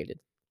complicated.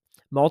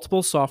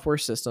 Multiple software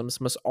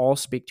systems must all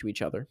speak to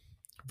each other.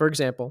 For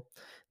example,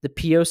 the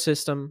POS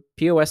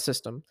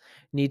system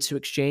needs to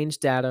exchange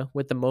data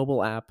with the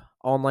mobile app,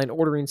 online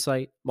ordering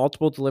site,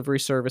 multiple delivery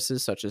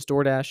services such as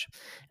DoorDash,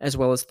 as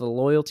well as the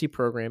loyalty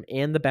program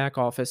and the back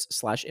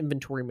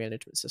office/inventory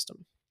management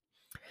system.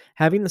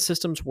 Having the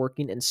systems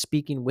working and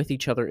speaking with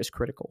each other is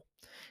critical.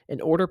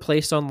 An order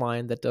placed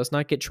online that does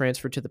not get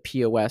transferred to the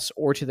POS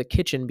or to the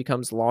kitchen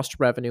becomes lost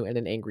revenue and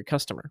an angry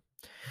customer.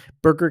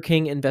 Burger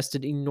King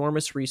invested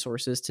enormous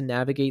resources to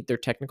navigate their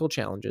technical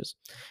challenges,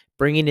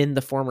 bringing in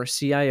the former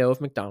CIO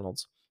of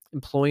McDonald's,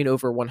 employing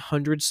over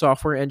 100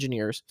 software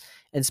engineers,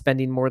 and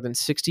spending more than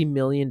 $60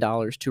 million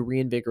to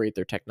reinvigorate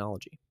their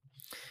technology.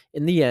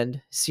 In the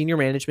end, senior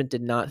management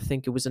did not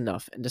think it was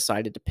enough and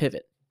decided to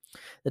pivot.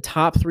 The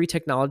top 3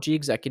 technology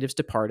executives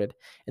departed,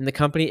 and the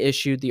company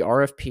issued the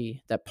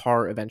RFP that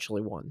PAR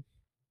eventually won.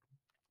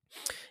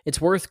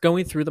 It's worth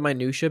going through the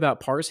minutiae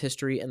about PAR's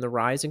history and the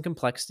rise in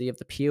complexity of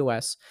the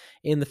POS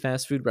and the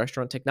fast food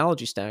restaurant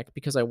technology stack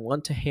because I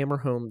want to hammer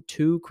home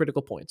 2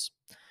 critical points.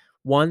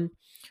 1,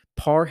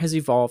 PAR has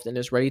evolved and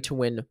is ready to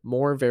win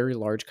more very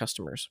large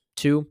customers.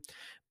 2,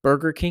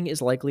 Burger King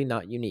is likely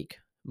not unique.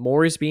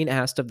 More is being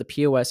asked of the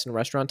POS and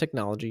restaurant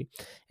technology,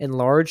 and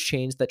large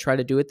chains that try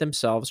to do it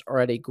themselves are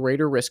at a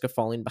greater risk of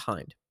falling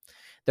behind.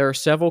 There are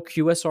several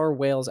QSR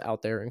whales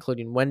out there,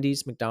 including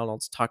Wendy's,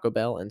 McDonald's, Taco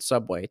Bell, and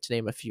Subway, to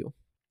name a few.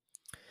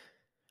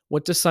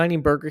 What does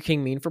signing Burger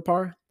King mean for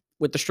PAR?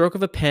 With the stroke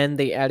of a pen,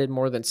 they added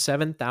more than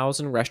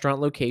 7,000 restaurant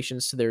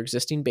locations to their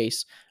existing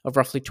base of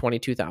roughly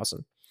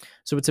 22,000.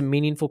 So it's a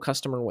meaningful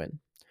customer win.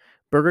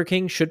 Burger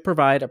King should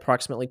provide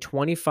approximately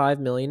 $25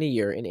 million a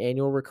year in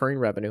annual recurring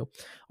revenue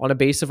on a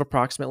base of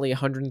approximately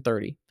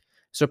 130.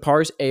 So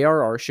PAR's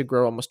ARR should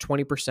grow almost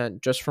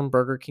 20% just from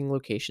Burger King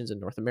locations in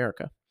North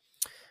America.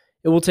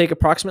 It will take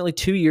approximately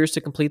 2 years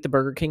to complete the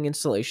Burger King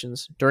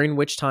installations, during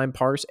which time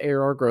PAR's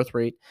ARR growth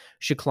rate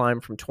should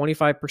climb from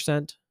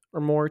 25%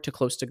 or more to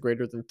close to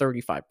greater than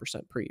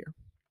 35% per year.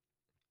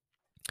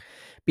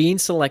 Being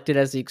selected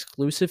as the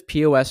exclusive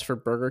POS for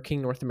Burger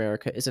King North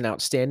America is an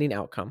outstanding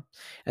outcome,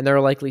 and there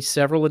are likely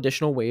several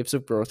additional waves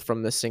of growth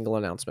from this single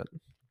announcement.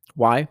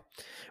 Why?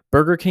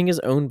 Burger King is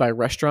owned by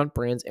Restaurant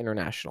Brands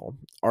International,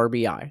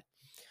 RBI,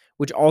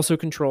 which also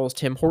controls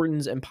Tim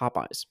Hortons and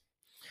Popeyes.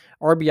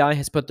 RBI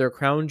has put their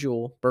crown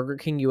jewel, Burger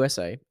King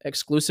USA,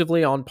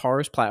 exclusively on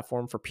PAR's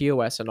platform for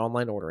POS and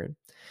online ordering,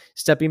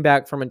 stepping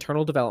back from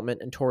internal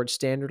development and towards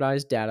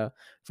standardized data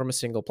from a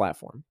single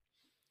platform.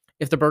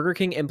 If the Burger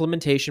King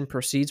implementation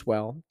proceeds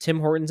well, Tim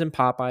Hortons and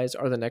Popeyes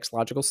are the next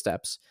logical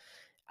steps,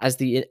 as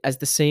the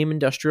same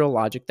industrial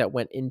logic that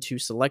went into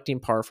selecting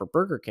PAR for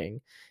Burger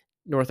King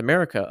North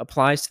America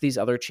applies to these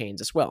other chains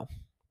as well.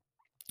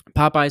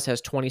 Popeyes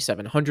has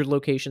 2,700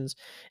 locations,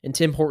 and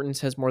Tim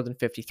Hortons has more than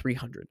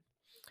 5,300.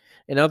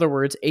 In other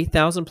words,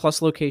 8,000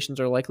 plus locations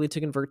are likely to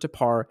convert to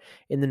PAR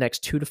in the next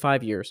 2 to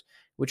 5 years,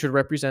 which would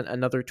represent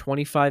another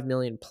 25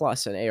 million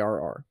plus in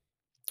ARR.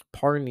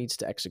 PAR needs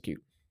to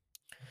execute.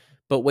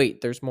 But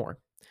wait, there's more.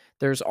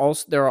 There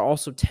are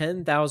also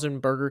 10,000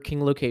 Burger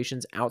King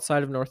locations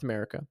outside of North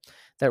America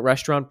that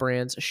restaurant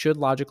brands should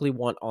logically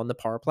want on the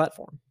PAR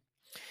platform.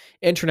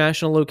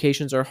 International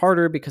locations are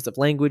harder because of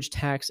language,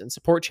 tax, and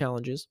support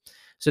challenges,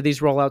 so these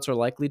rollouts are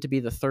likely to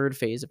be the third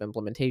phase of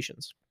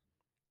implementations.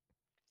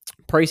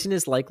 Pricing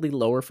is likely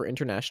lower for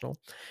international,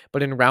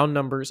 but in round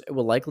numbers, it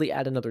will likely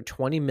add another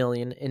 20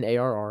 million in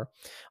ARR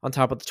on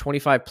top of the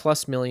 25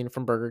 plus million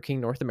from Burger King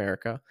North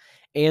America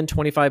and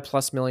 25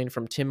 plus million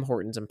from Tim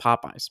Hortons and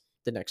Popeyes,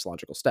 the next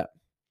logical step.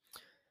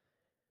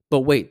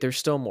 But wait, there's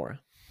still more.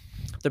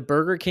 The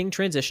Burger King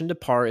transition to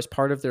PAR is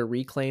part of their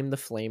Reclaim the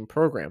Flame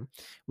program,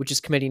 which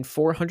is committing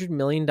 $400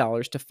 million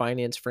to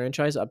finance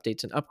franchise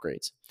updates and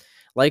upgrades,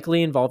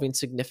 likely involving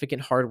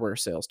significant hardware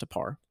sales to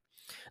PAR.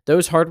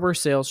 Those hardware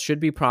sales should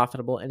be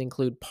profitable and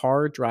include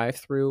PAR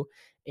drive-through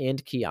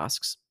and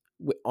kiosks,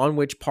 on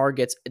which PAR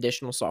gets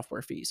additional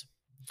software fees.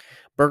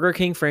 Burger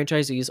King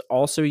franchisees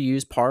also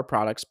use PAR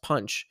products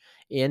Punch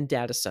and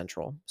Data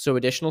Central, so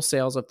additional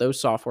sales of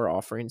those software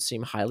offerings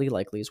seem highly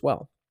likely as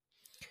well.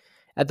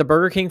 At the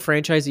Burger King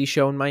franchisee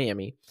show in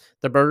Miami,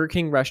 the Burger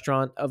King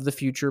Restaurant of the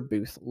Future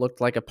booth looked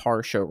like a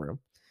PAR showroom.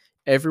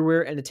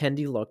 Everywhere an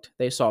attendee looked,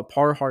 they saw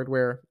PAR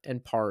hardware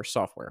and PAR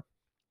software.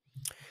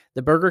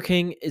 The Burger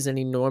King is an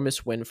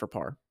enormous win for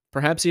PAR.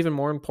 Perhaps even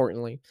more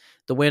importantly,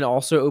 the win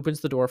also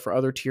opens the door for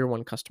other Tier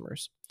 1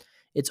 customers.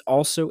 It's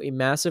also a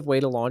massive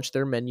way to launch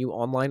their menu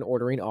online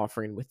ordering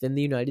offering within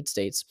the United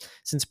States,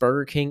 since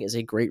Burger King is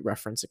a great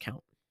reference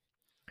account.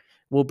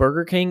 Will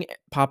Burger King,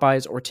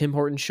 Popeyes, or Tim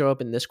Hortons show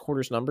up in this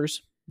quarter's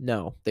numbers?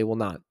 No, they will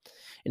not.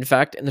 In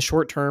fact, in the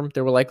short term,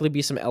 there will likely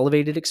be some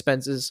elevated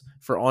expenses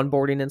for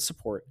onboarding and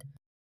support.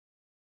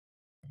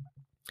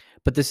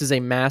 But this is a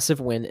massive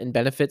win, and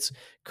benefits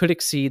could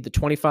exceed the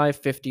 25,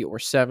 50, or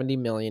 70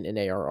 million in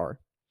ARR.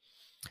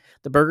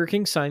 The Burger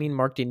King signing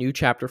marked a new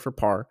chapter for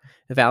PAR,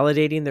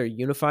 validating their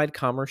unified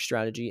commerce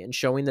strategy and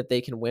showing that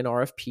they can win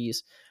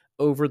RFPs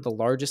over the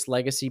largest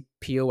legacy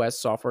POS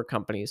software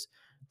companies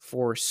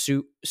for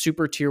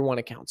super Tier 1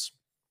 accounts.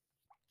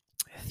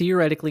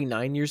 Theoretically,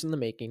 9 years in the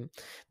making,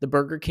 the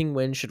Burger King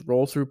win should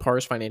roll through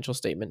PAR's financial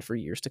statement for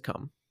years to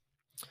come.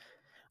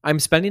 I'm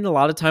spending a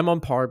lot of time on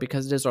PAR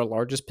because it is our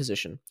largest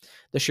position.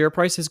 The share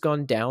price has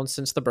gone down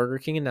since the Burger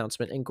King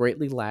announcement and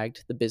greatly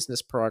lagged the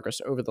business progress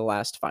over the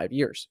last 5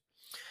 years.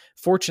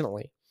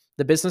 Fortunately,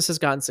 the business has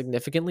gotten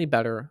significantly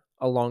better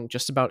along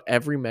just about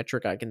every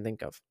metric I can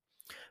think of.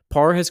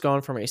 PAR has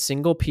gone from a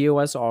single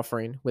POS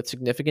offering with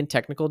significant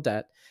technical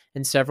debt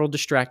and several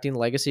distracting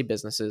legacy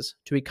businesses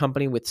to a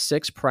company with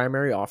 6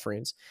 primary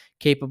offerings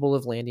capable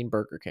of landing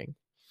Burger King.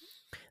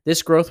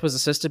 This growth was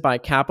assisted by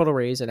capital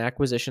raise and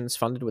acquisitions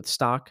funded with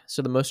stock,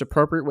 so the most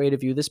appropriate way to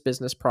view this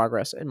business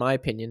progress, in my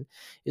opinion,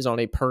 is on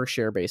a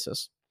per-share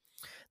basis.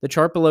 The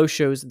chart below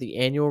shows the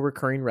annual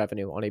recurring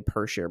revenue on a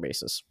per-share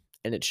basis,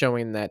 and it's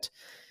showing that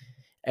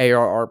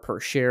ARR per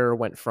share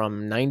went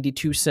from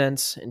 92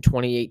 cents in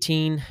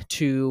 2018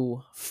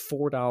 to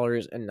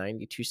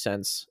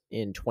 $4.92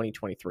 in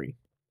 2023,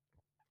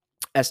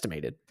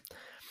 estimated,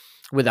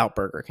 without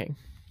Burger King.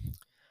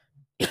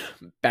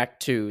 Back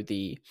to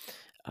the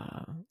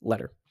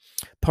letter.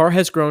 PAR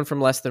has grown from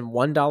less than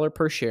 $1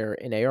 per share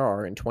in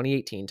ARR in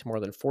 2018 to more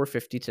than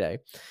 $4.50 today,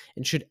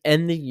 and should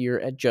end the year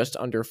at just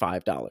under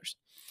 $5.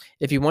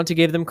 If you want to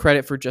give them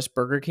credit for just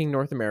Burger King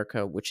North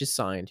America, which is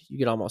signed, you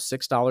get almost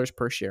 $6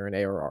 per share in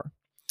ARR.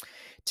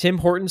 Tim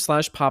Hortons /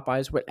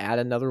 Popeyes would add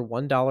another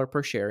 $1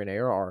 per share in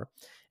ARR,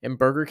 and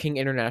Burger King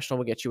International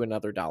will get you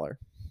another $1.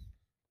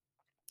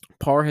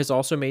 PAR has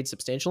also made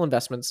substantial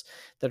investments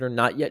that are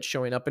not yet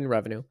showing up in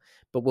revenue,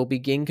 but will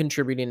begin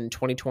contributing in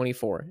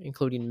 2024,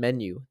 including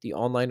Menu, the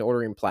online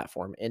ordering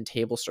platform, and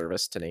table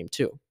service, to name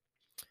 2.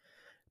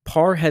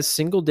 PAR has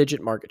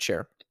single-digit market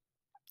share,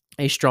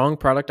 a strong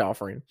product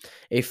offering,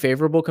 a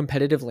favorable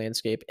competitive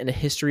landscape, and a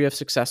history of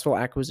successful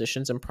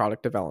acquisitions and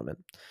product development.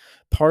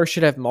 PAR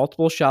should have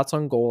multiple shots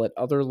on goal at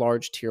other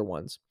large Tier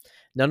 1s.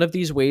 None of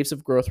these waves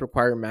of growth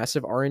require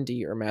massive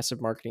R&D or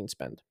massive marketing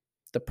spend.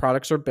 The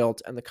products are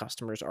built and the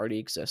customers already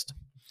exist.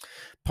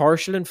 PAR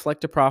should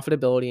inflect to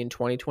profitability in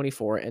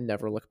 2024 and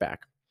never look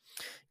back.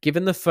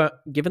 Given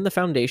the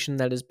foundation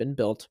that has been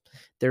built,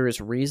 there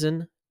is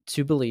reason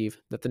to believe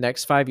that the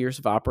next 5 years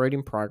of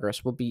operating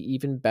progress will be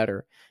even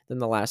better than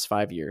the last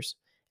 5 years,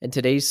 and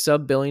today's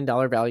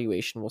sub-billion-dollar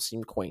valuation will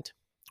seem quaint.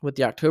 With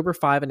the October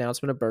 5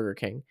 announcement of Burger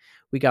King,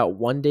 we got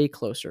one day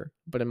closer,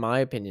 but in my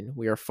opinion,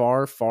 we are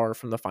far, far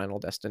from the final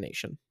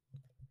destination.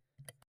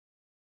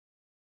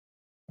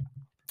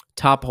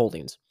 Top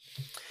holdings.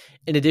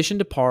 In addition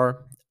to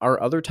PAR,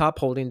 our other top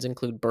holdings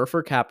include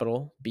Burford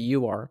Capital,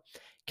 BUR,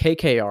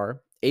 KKR,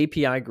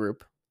 API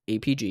Group,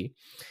 APG,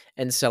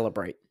 and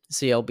Celebrate,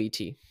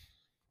 CLBT.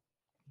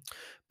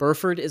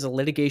 Burford is a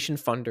litigation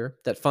funder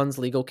that funds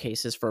legal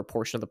cases for a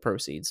portion of the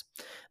proceeds.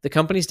 The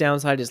company's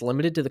downside is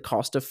limited to the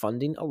cost of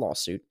funding a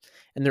lawsuit,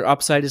 and their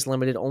upside is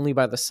limited only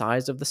by the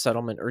size of the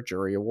settlement or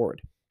jury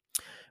award.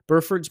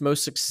 Burford's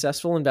most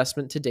successful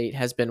investment to date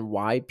has been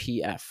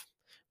YPF,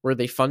 where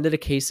they funded a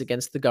case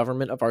against the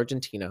government of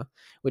Argentina,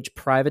 which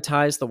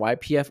privatized the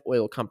YPF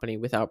oil company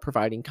without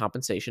providing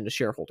compensation to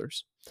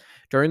shareholders.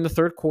 During the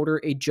third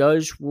quarter, a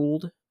judge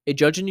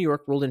in New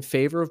York ruled in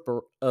favor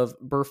of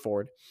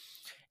Burford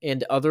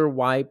and other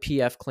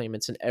YPF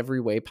claimants in every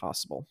way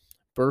possible.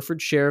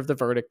 Burford's share of the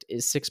verdict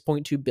is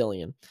 $6.2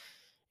 billion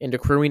and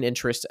accruing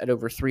interest at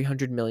over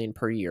 $300 million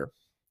per year.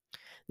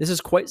 This is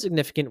quite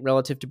significant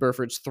relative to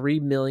Burford's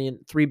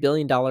 $3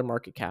 billion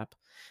market cap,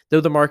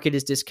 though the market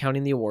is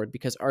discounting the award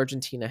because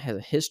Argentina has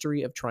a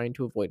history of trying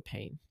to avoid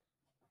paying.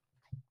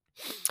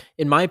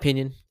 In my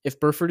opinion, if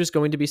Burford is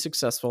going to be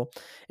successful,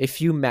 a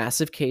few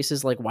massive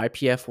cases like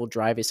YPF will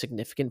drive a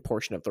significant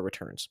portion of the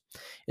returns.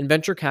 In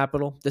venture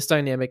capital, this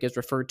dynamic is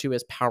referred to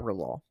as power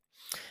law.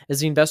 As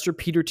the investor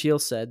Peter Thiel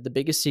said, the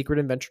biggest secret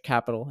in venture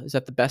capital is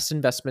that the best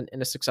investment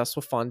in a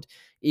successful fund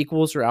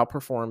equals or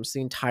outperforms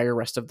the entire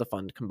rest of the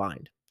fund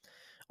combined.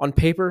 On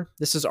paper,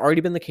 this has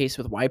already been the case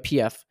with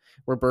YPF,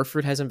 where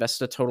Burford has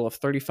invested a total of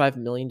 $35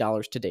 million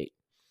to date.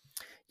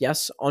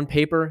 Yes, on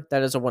paper,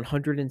 that is a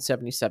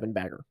 177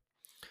 bagger.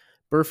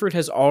 Burford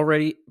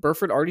already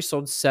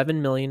sold $7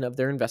 million of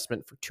their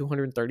investment for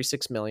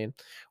 $236 million,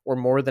 or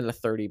more than a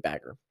 30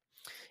 bagger.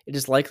 It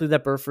is likely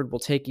that Burford will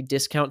take a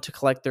discount to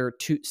collect their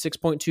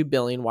 $6.2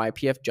 billion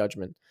YPF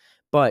judgment,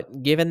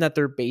 but given that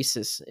their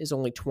basis is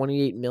only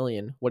 $28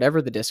 million,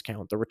 whatever the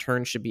discount, the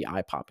return should be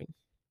eye-popping.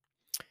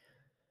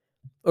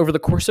 Over the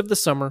course of the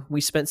summer, we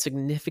spent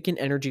significant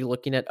energy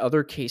looking at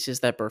other cases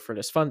that Burford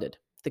has funded.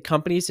 The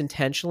company is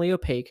intentionally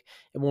opaque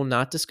and will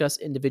not discuss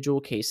individual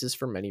cases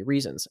for many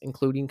reasons,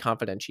 including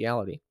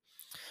confidentiality.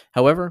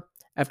 However,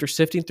 after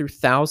sifting through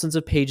thousands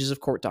of pages of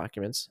court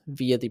documents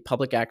via the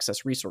public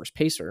access resource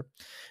PACER,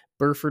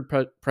 Burford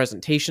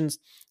presentations,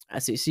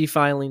 SEC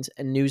filings,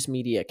 and news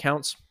media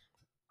accounts,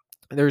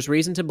 there is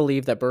reason to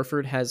believe that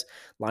Burford has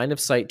line of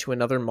sight to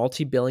another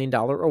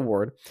multi-billion-dollar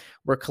award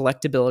where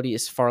collectability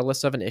is far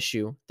less of an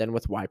issue than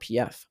with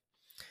YPF.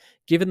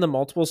 Given the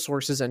multiple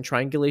sources and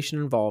triangulation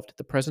involved,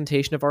 the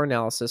presentation of our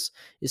analysis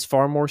is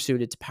far more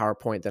suited to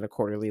PowerPoint than a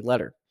quarterly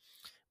letter.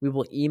 We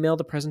will email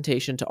the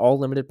presentation to all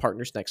limited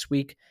partners next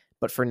week,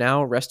 but for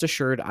now, rest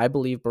assured, I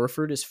believe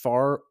Burford is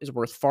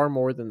worth far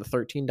more than the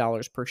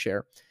 $13 per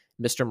share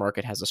Mr.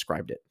 Market has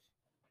ascribed it.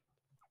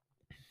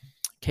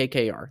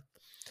 KKR.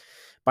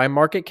 By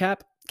market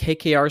cap,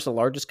 KKR is the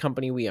largest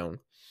company we own,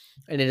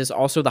 and it is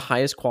also the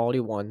highest quality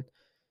one.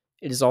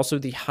 It is also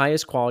the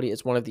highest quality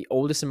as one of the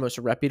oldest and most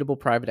reputable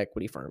private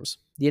equity firms.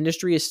 The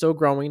industry is still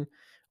growing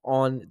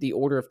on the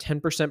order of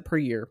 10% per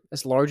year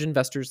as large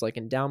investors like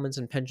endowments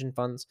and pension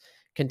funds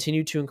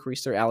continue to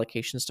increase their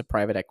allocations to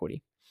private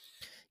equity.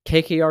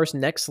 KKR's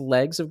next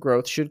legs of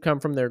growth should come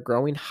from their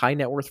growing high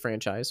net worth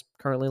franchise,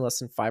 currently less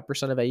than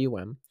 5% of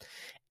AUM,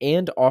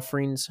 and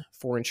offerings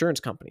for insurance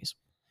companies.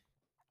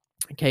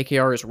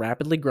 KKR is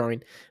rapidly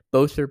growing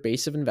both their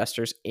base of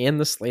investors and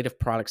the slate of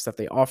products that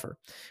they offer,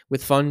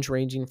 with funds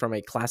ranging from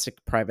a classic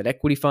private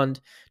equity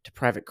fund to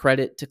private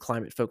credit to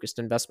climate-focused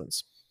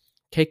investments.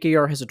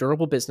 KKR has a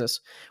durable business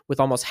with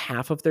almost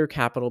half of their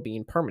capital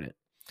being permanent.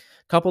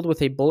 Coupled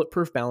with a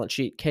bulletproof balance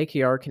sheet,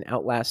 KKR can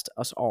outlast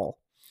us all.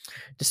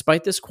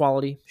 Despite this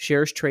quality,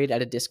 shares trade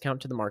at a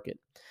discount to the market.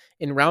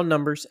 In round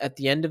numbers, at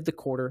the end of the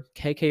quarter,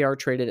 KKR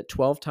traded at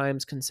 12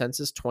 times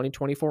consensus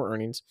 2024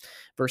 earnings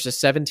versus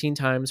 17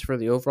 times for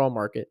the overall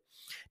market,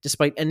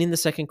 despite ending the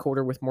second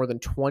quarter with more than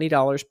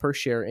 $20 per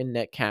share in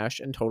net cash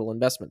and total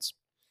investments.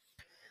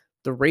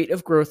 The rate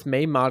of growth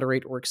may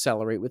moderate or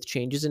accelerate with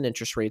changes in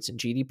interest rates and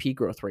GDP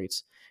growth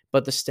rates,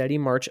 but the steady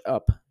march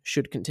up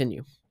should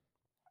continue.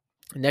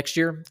 Next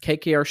year,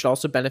 KKR should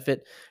also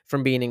benefit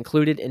from being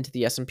included into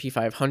the S&P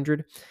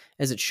 500,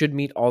 as it should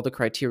meet all the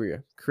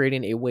criteria,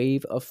 creating a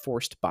wave of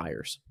forced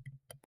buyers.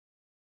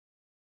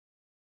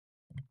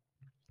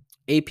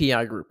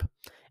 API Group,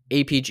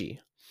 APG.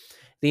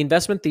 The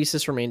investment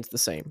thesis remains the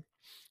same.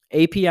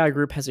 API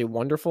Group has a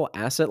wonderful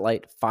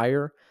asset-light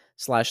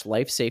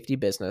fire/life safety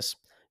business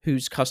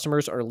whose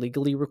customers are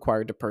legally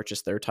required to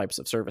purchase their types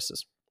of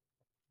services.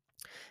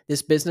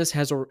 This business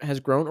has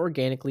grown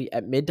organically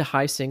at mid to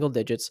high single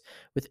digits,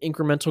 with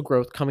incremental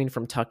growth coming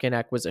from tuck-in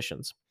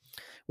acquisitions.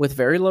 With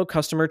very low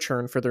customer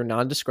churn for their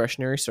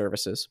non-discretionary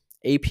services,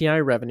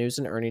 API revenues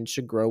and earnings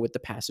should grow with the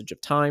passage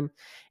of time,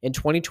 and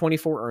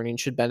 2024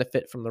 earnings should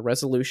benefit from the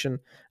resolution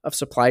of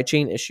supply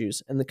chain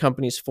issues and the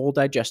company's full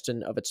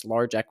digestion of its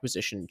large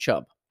acquisition,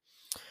 Chubb.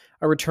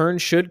 A return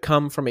should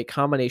come from a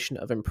combination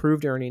of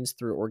improved earnings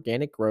through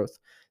organic growth,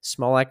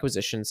 small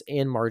acquisitions,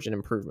 and margin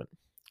improvement.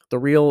 The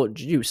real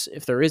juice,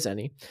 if there is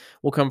any,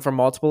 will come from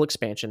multiple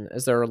expansion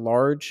as there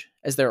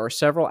are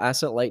several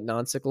asset-light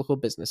non-cyclical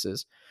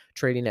businesses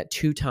trading at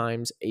 2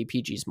 times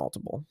APG's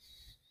multiple.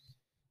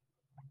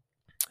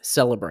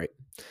 Celebrate.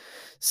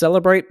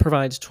 Celebrate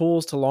provides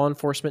tools to law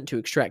enforcement to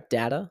extract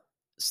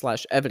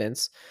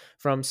data/evidence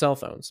from cell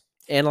phones,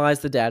 analyze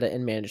the data,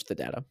 and manage the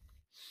data.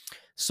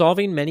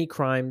 Solving many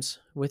crimes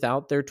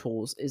without their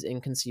tools is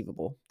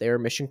inconceivable. They are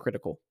mission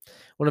critical.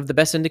 One of the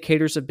best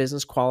indicators of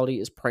business quality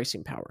is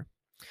pricing power.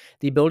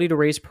 The ability to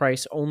raise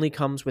price only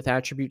comes with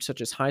attributes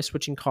such as high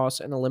switching costs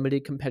and a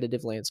limited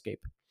competitive landscape.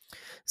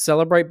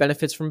 Celebrate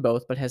benefits from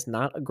both, but has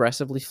not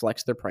aggressively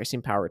flexed their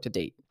pricing power to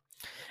date.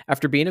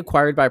 After being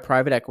acquired by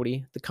private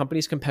equity, the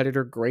company's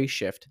competitor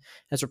Grayshift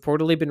has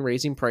reportedly been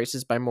raising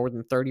prices by more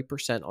than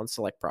 30% on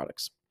select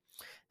products.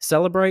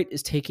 Celebrate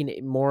is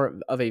taking more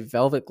of a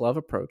velvet glove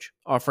approach,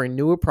 offering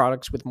newer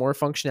products with more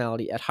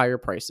functionality at higher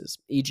prices,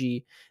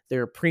 e.g.,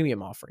 their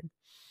premium offering,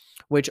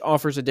 which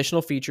offers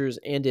additional features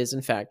and is,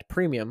 in fact,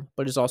 premium,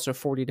 but is also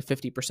 40 to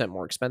 50%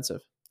 more expensive.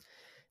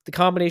 The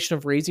combination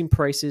of raising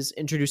prices,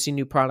 introducing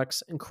new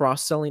products, and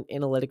cross-selling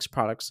analytics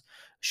products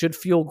should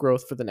fuel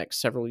growth for the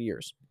next several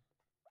years.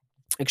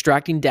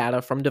 Extracting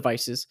data from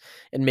devices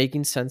and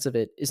making sense of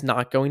it is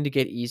not going to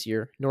get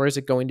easier, nor is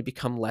it going to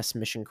become less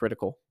mission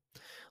critical.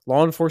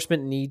 Law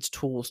enforcement needs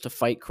tools to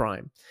fight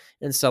crime,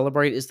 and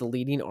Celebrate is the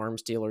leading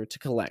arms dealer to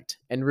collect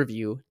and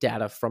review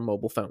data from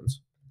mobile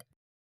phones.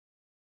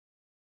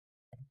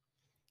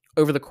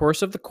 Over the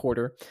course of the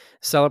quarter,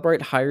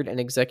 Celebrate hired an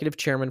executive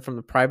chairman from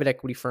the private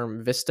equity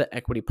firm Vista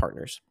Equity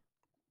Partners.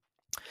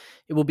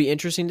 It will be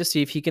interesting to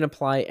see if he can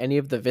apply any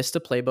of the Vista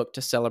playbook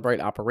to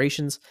Celebrate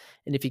operations,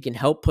 and if he can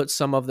help put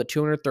some of the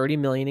 $230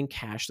 million in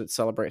cash that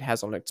Celebrate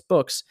has on its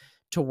books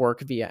to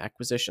work via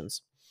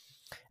acquisitions.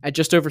 At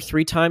just over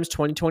 3 times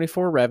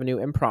 2024 revenue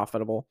and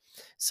profitable,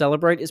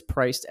 Celebrate is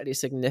priced at a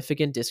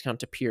significant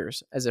discount to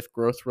peers, as if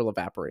growth will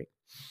evaporate.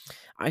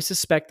 I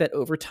suspect that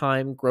over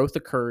time, growth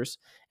occurs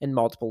and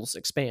multiples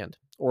expand,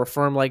 or a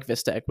firm like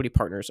Vista Equity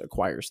Partners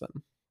acquires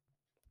them.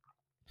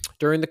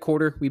 During the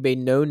quarter, we made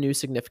no new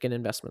significant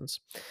investments.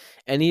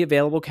 Any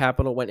available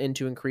capital went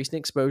into increasing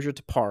exposure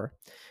to PAR,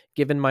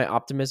 given my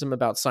optimism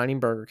about signing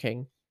Burger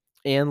King,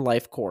 and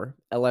Lifecore,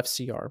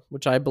 LFCR,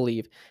 which I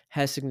believe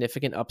has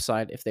significant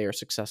upside if they are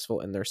successful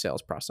in their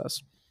sales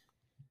process.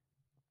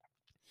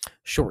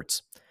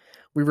 Shorts.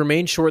 We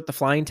remain short the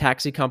flying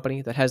taxi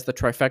company that has the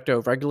trifecta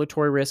of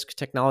regulatory risk,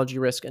 technology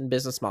risk, and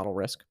business model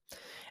risk.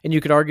 And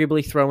you could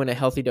arguably throw in a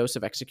healthy dose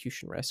of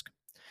execution risk.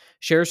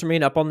 Shares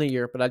remain up on the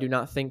year, but I do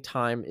not think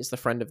time is the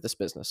friend of this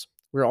business.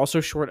 We're also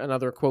short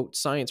another, quote,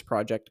 science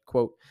project,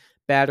 quote,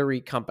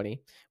 battery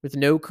company with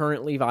no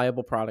currently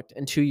viable product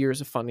and 2 years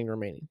of funding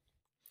remaining.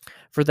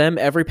 For them,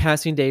 every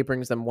passing day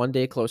brings them 1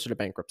 day closer to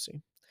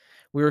bankruptcy.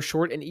 We were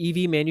short an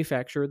EV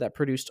manufacturer that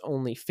produced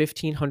only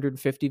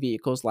 1,550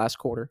 vehicles last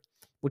quarter,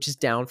 which is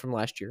down from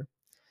last year.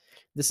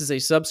 This is a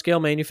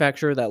subscale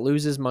manufacturer that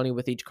loses money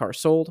with each car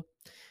sold.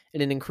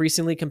 In an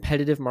increasingly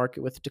competitive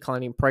market with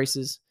declining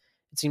prices,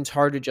 it seems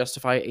hard to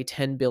justify a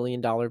 $10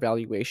 billion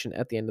valuation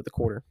at the end of the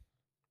quarter.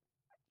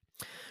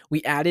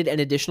 We added an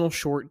additional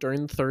short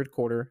during the third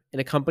quarter in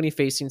a company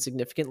facing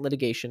significant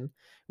litigation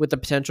with the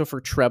potential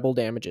for treble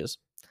damages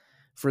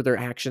for their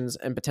actions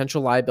and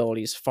potential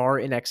liabilities far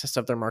in excess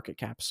of their market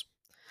caps.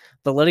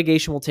 The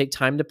litigation will take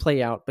time to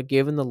play out, but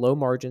given the low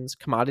margins,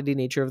 commodity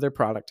nature of their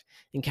product,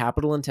 and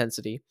capital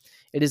intensity,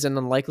 it is an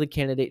unlikely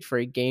candidate for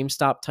a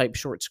GameStop-type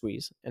short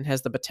squeeze and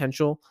has the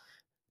potential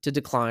to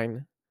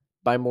decline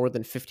by more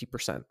than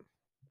 50%.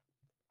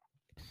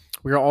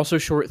 We are also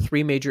short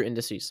 3 major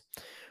indices.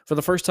 For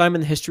the first time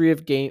in the history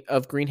of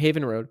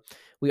Greenhaven Road,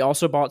 we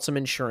also bought some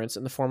insurance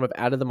in the form of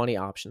out-of-the-money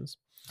options.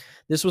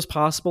 This was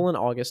possible in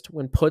August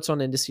when puts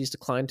on indices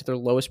declined to their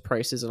lowest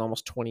prices in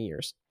almost 20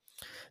 years.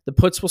 The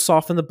puts will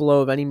soften the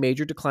blow of any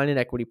major decline in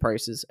equity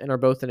prices and are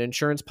both an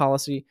insurance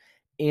policy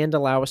and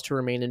allow us to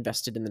remain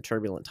invested in the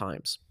turbulent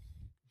times.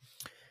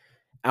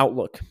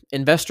 Outlook.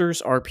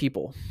 Investors are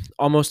people.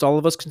 Almost all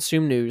of us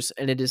consume news,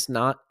 and it is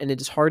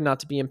hard not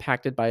to be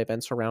impacted by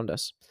events around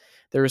us.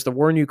 There is the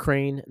war in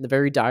Ukraine and the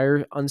very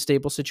dire,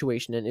 unstable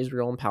situation in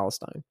Israel and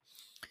Palestine.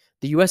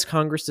 The U.S.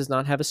 Congress does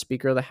not have a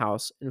Speaker of the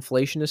House,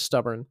 inflation is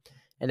stubborn,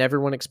 and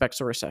everyone expects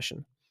a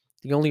recession.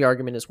 The only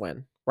argument is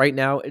when. Right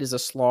now, it is a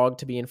slog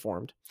to be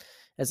informed.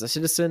 As a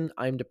citizen,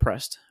 I am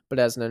depressed, but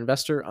as an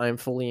investor, I am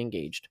fully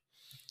engaged.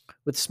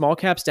 With small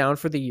caps down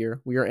for the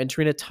year, we are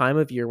entering a time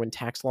of year when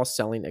tax loss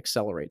selling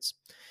accelerates.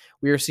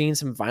 We are seeing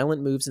some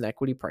violent moves in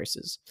equity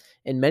prices.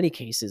 In many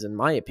cases, in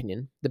my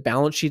opinion, the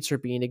balance sheets are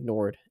being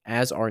ignored,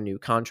 as are new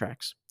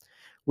contracts.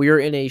 We are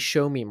in a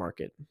show-me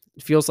market.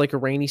 It feels like a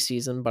rainy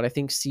season, but I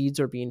think seeds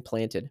are being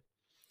planted.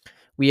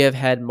 We have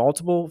had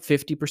multiple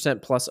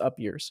 50% plus up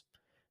years.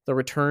 The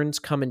returns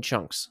come in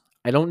chunks.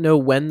 I don't know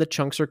when the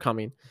chunks are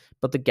coming,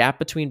 but the gap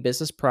between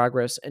business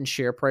progress and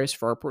share price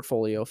for our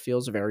portfolio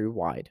feels very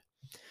wide.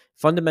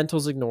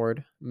 Fundamentals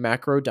ignored,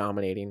 macro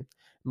dominating,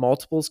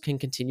 Multiples can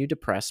continue to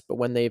press, but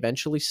when they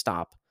eventually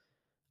stop,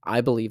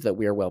 I believe that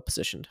we are well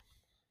positioned.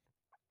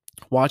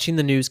 Watching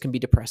the news can be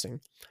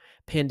depressing.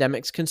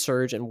 Pandemics can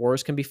surge and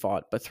wars can be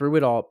fought, but through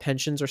it all,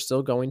 pensions are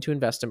still going to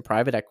invest in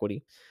private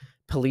equity,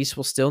 police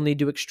will still need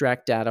to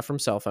extract data from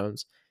cell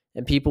phones,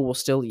 and people will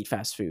still eat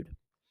fast food.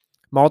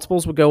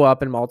 Multiples would go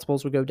up and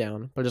multiples would go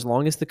down, but as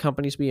long as the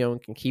companies we own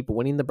can keep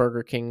winning the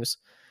Burger Kings,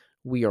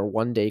 we are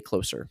one day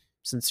closer.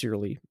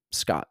 Sincerely,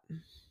 Scott.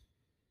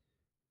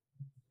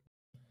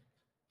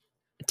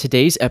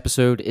 Today's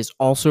episode is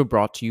also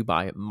brought to you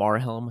by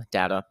Marhelm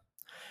Data.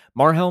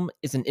 Marhelm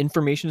is an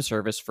information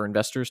service for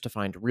investors to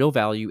find real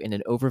value in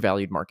an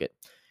overvalued market.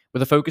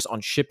 With a focus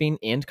on shipping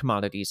and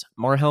commodities,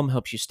 Marhelm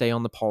helps you stay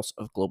on the pulse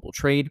of global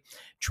trade,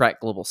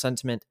 track global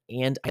sentiment,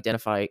 and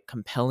identify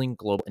compelling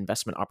global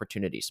investment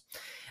opportunities.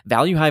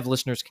 Value Hive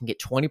listeners can get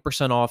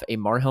 20% off a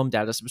Marhelm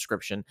data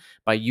subscription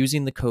by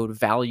using the code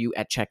VALUE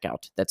at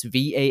checkout. That's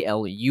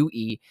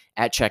VALUE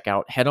at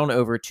checkout. Head on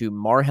over to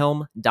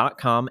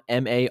marhelm.com,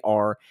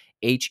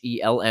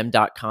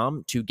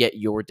 MARHELM.com to get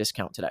your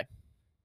discount today.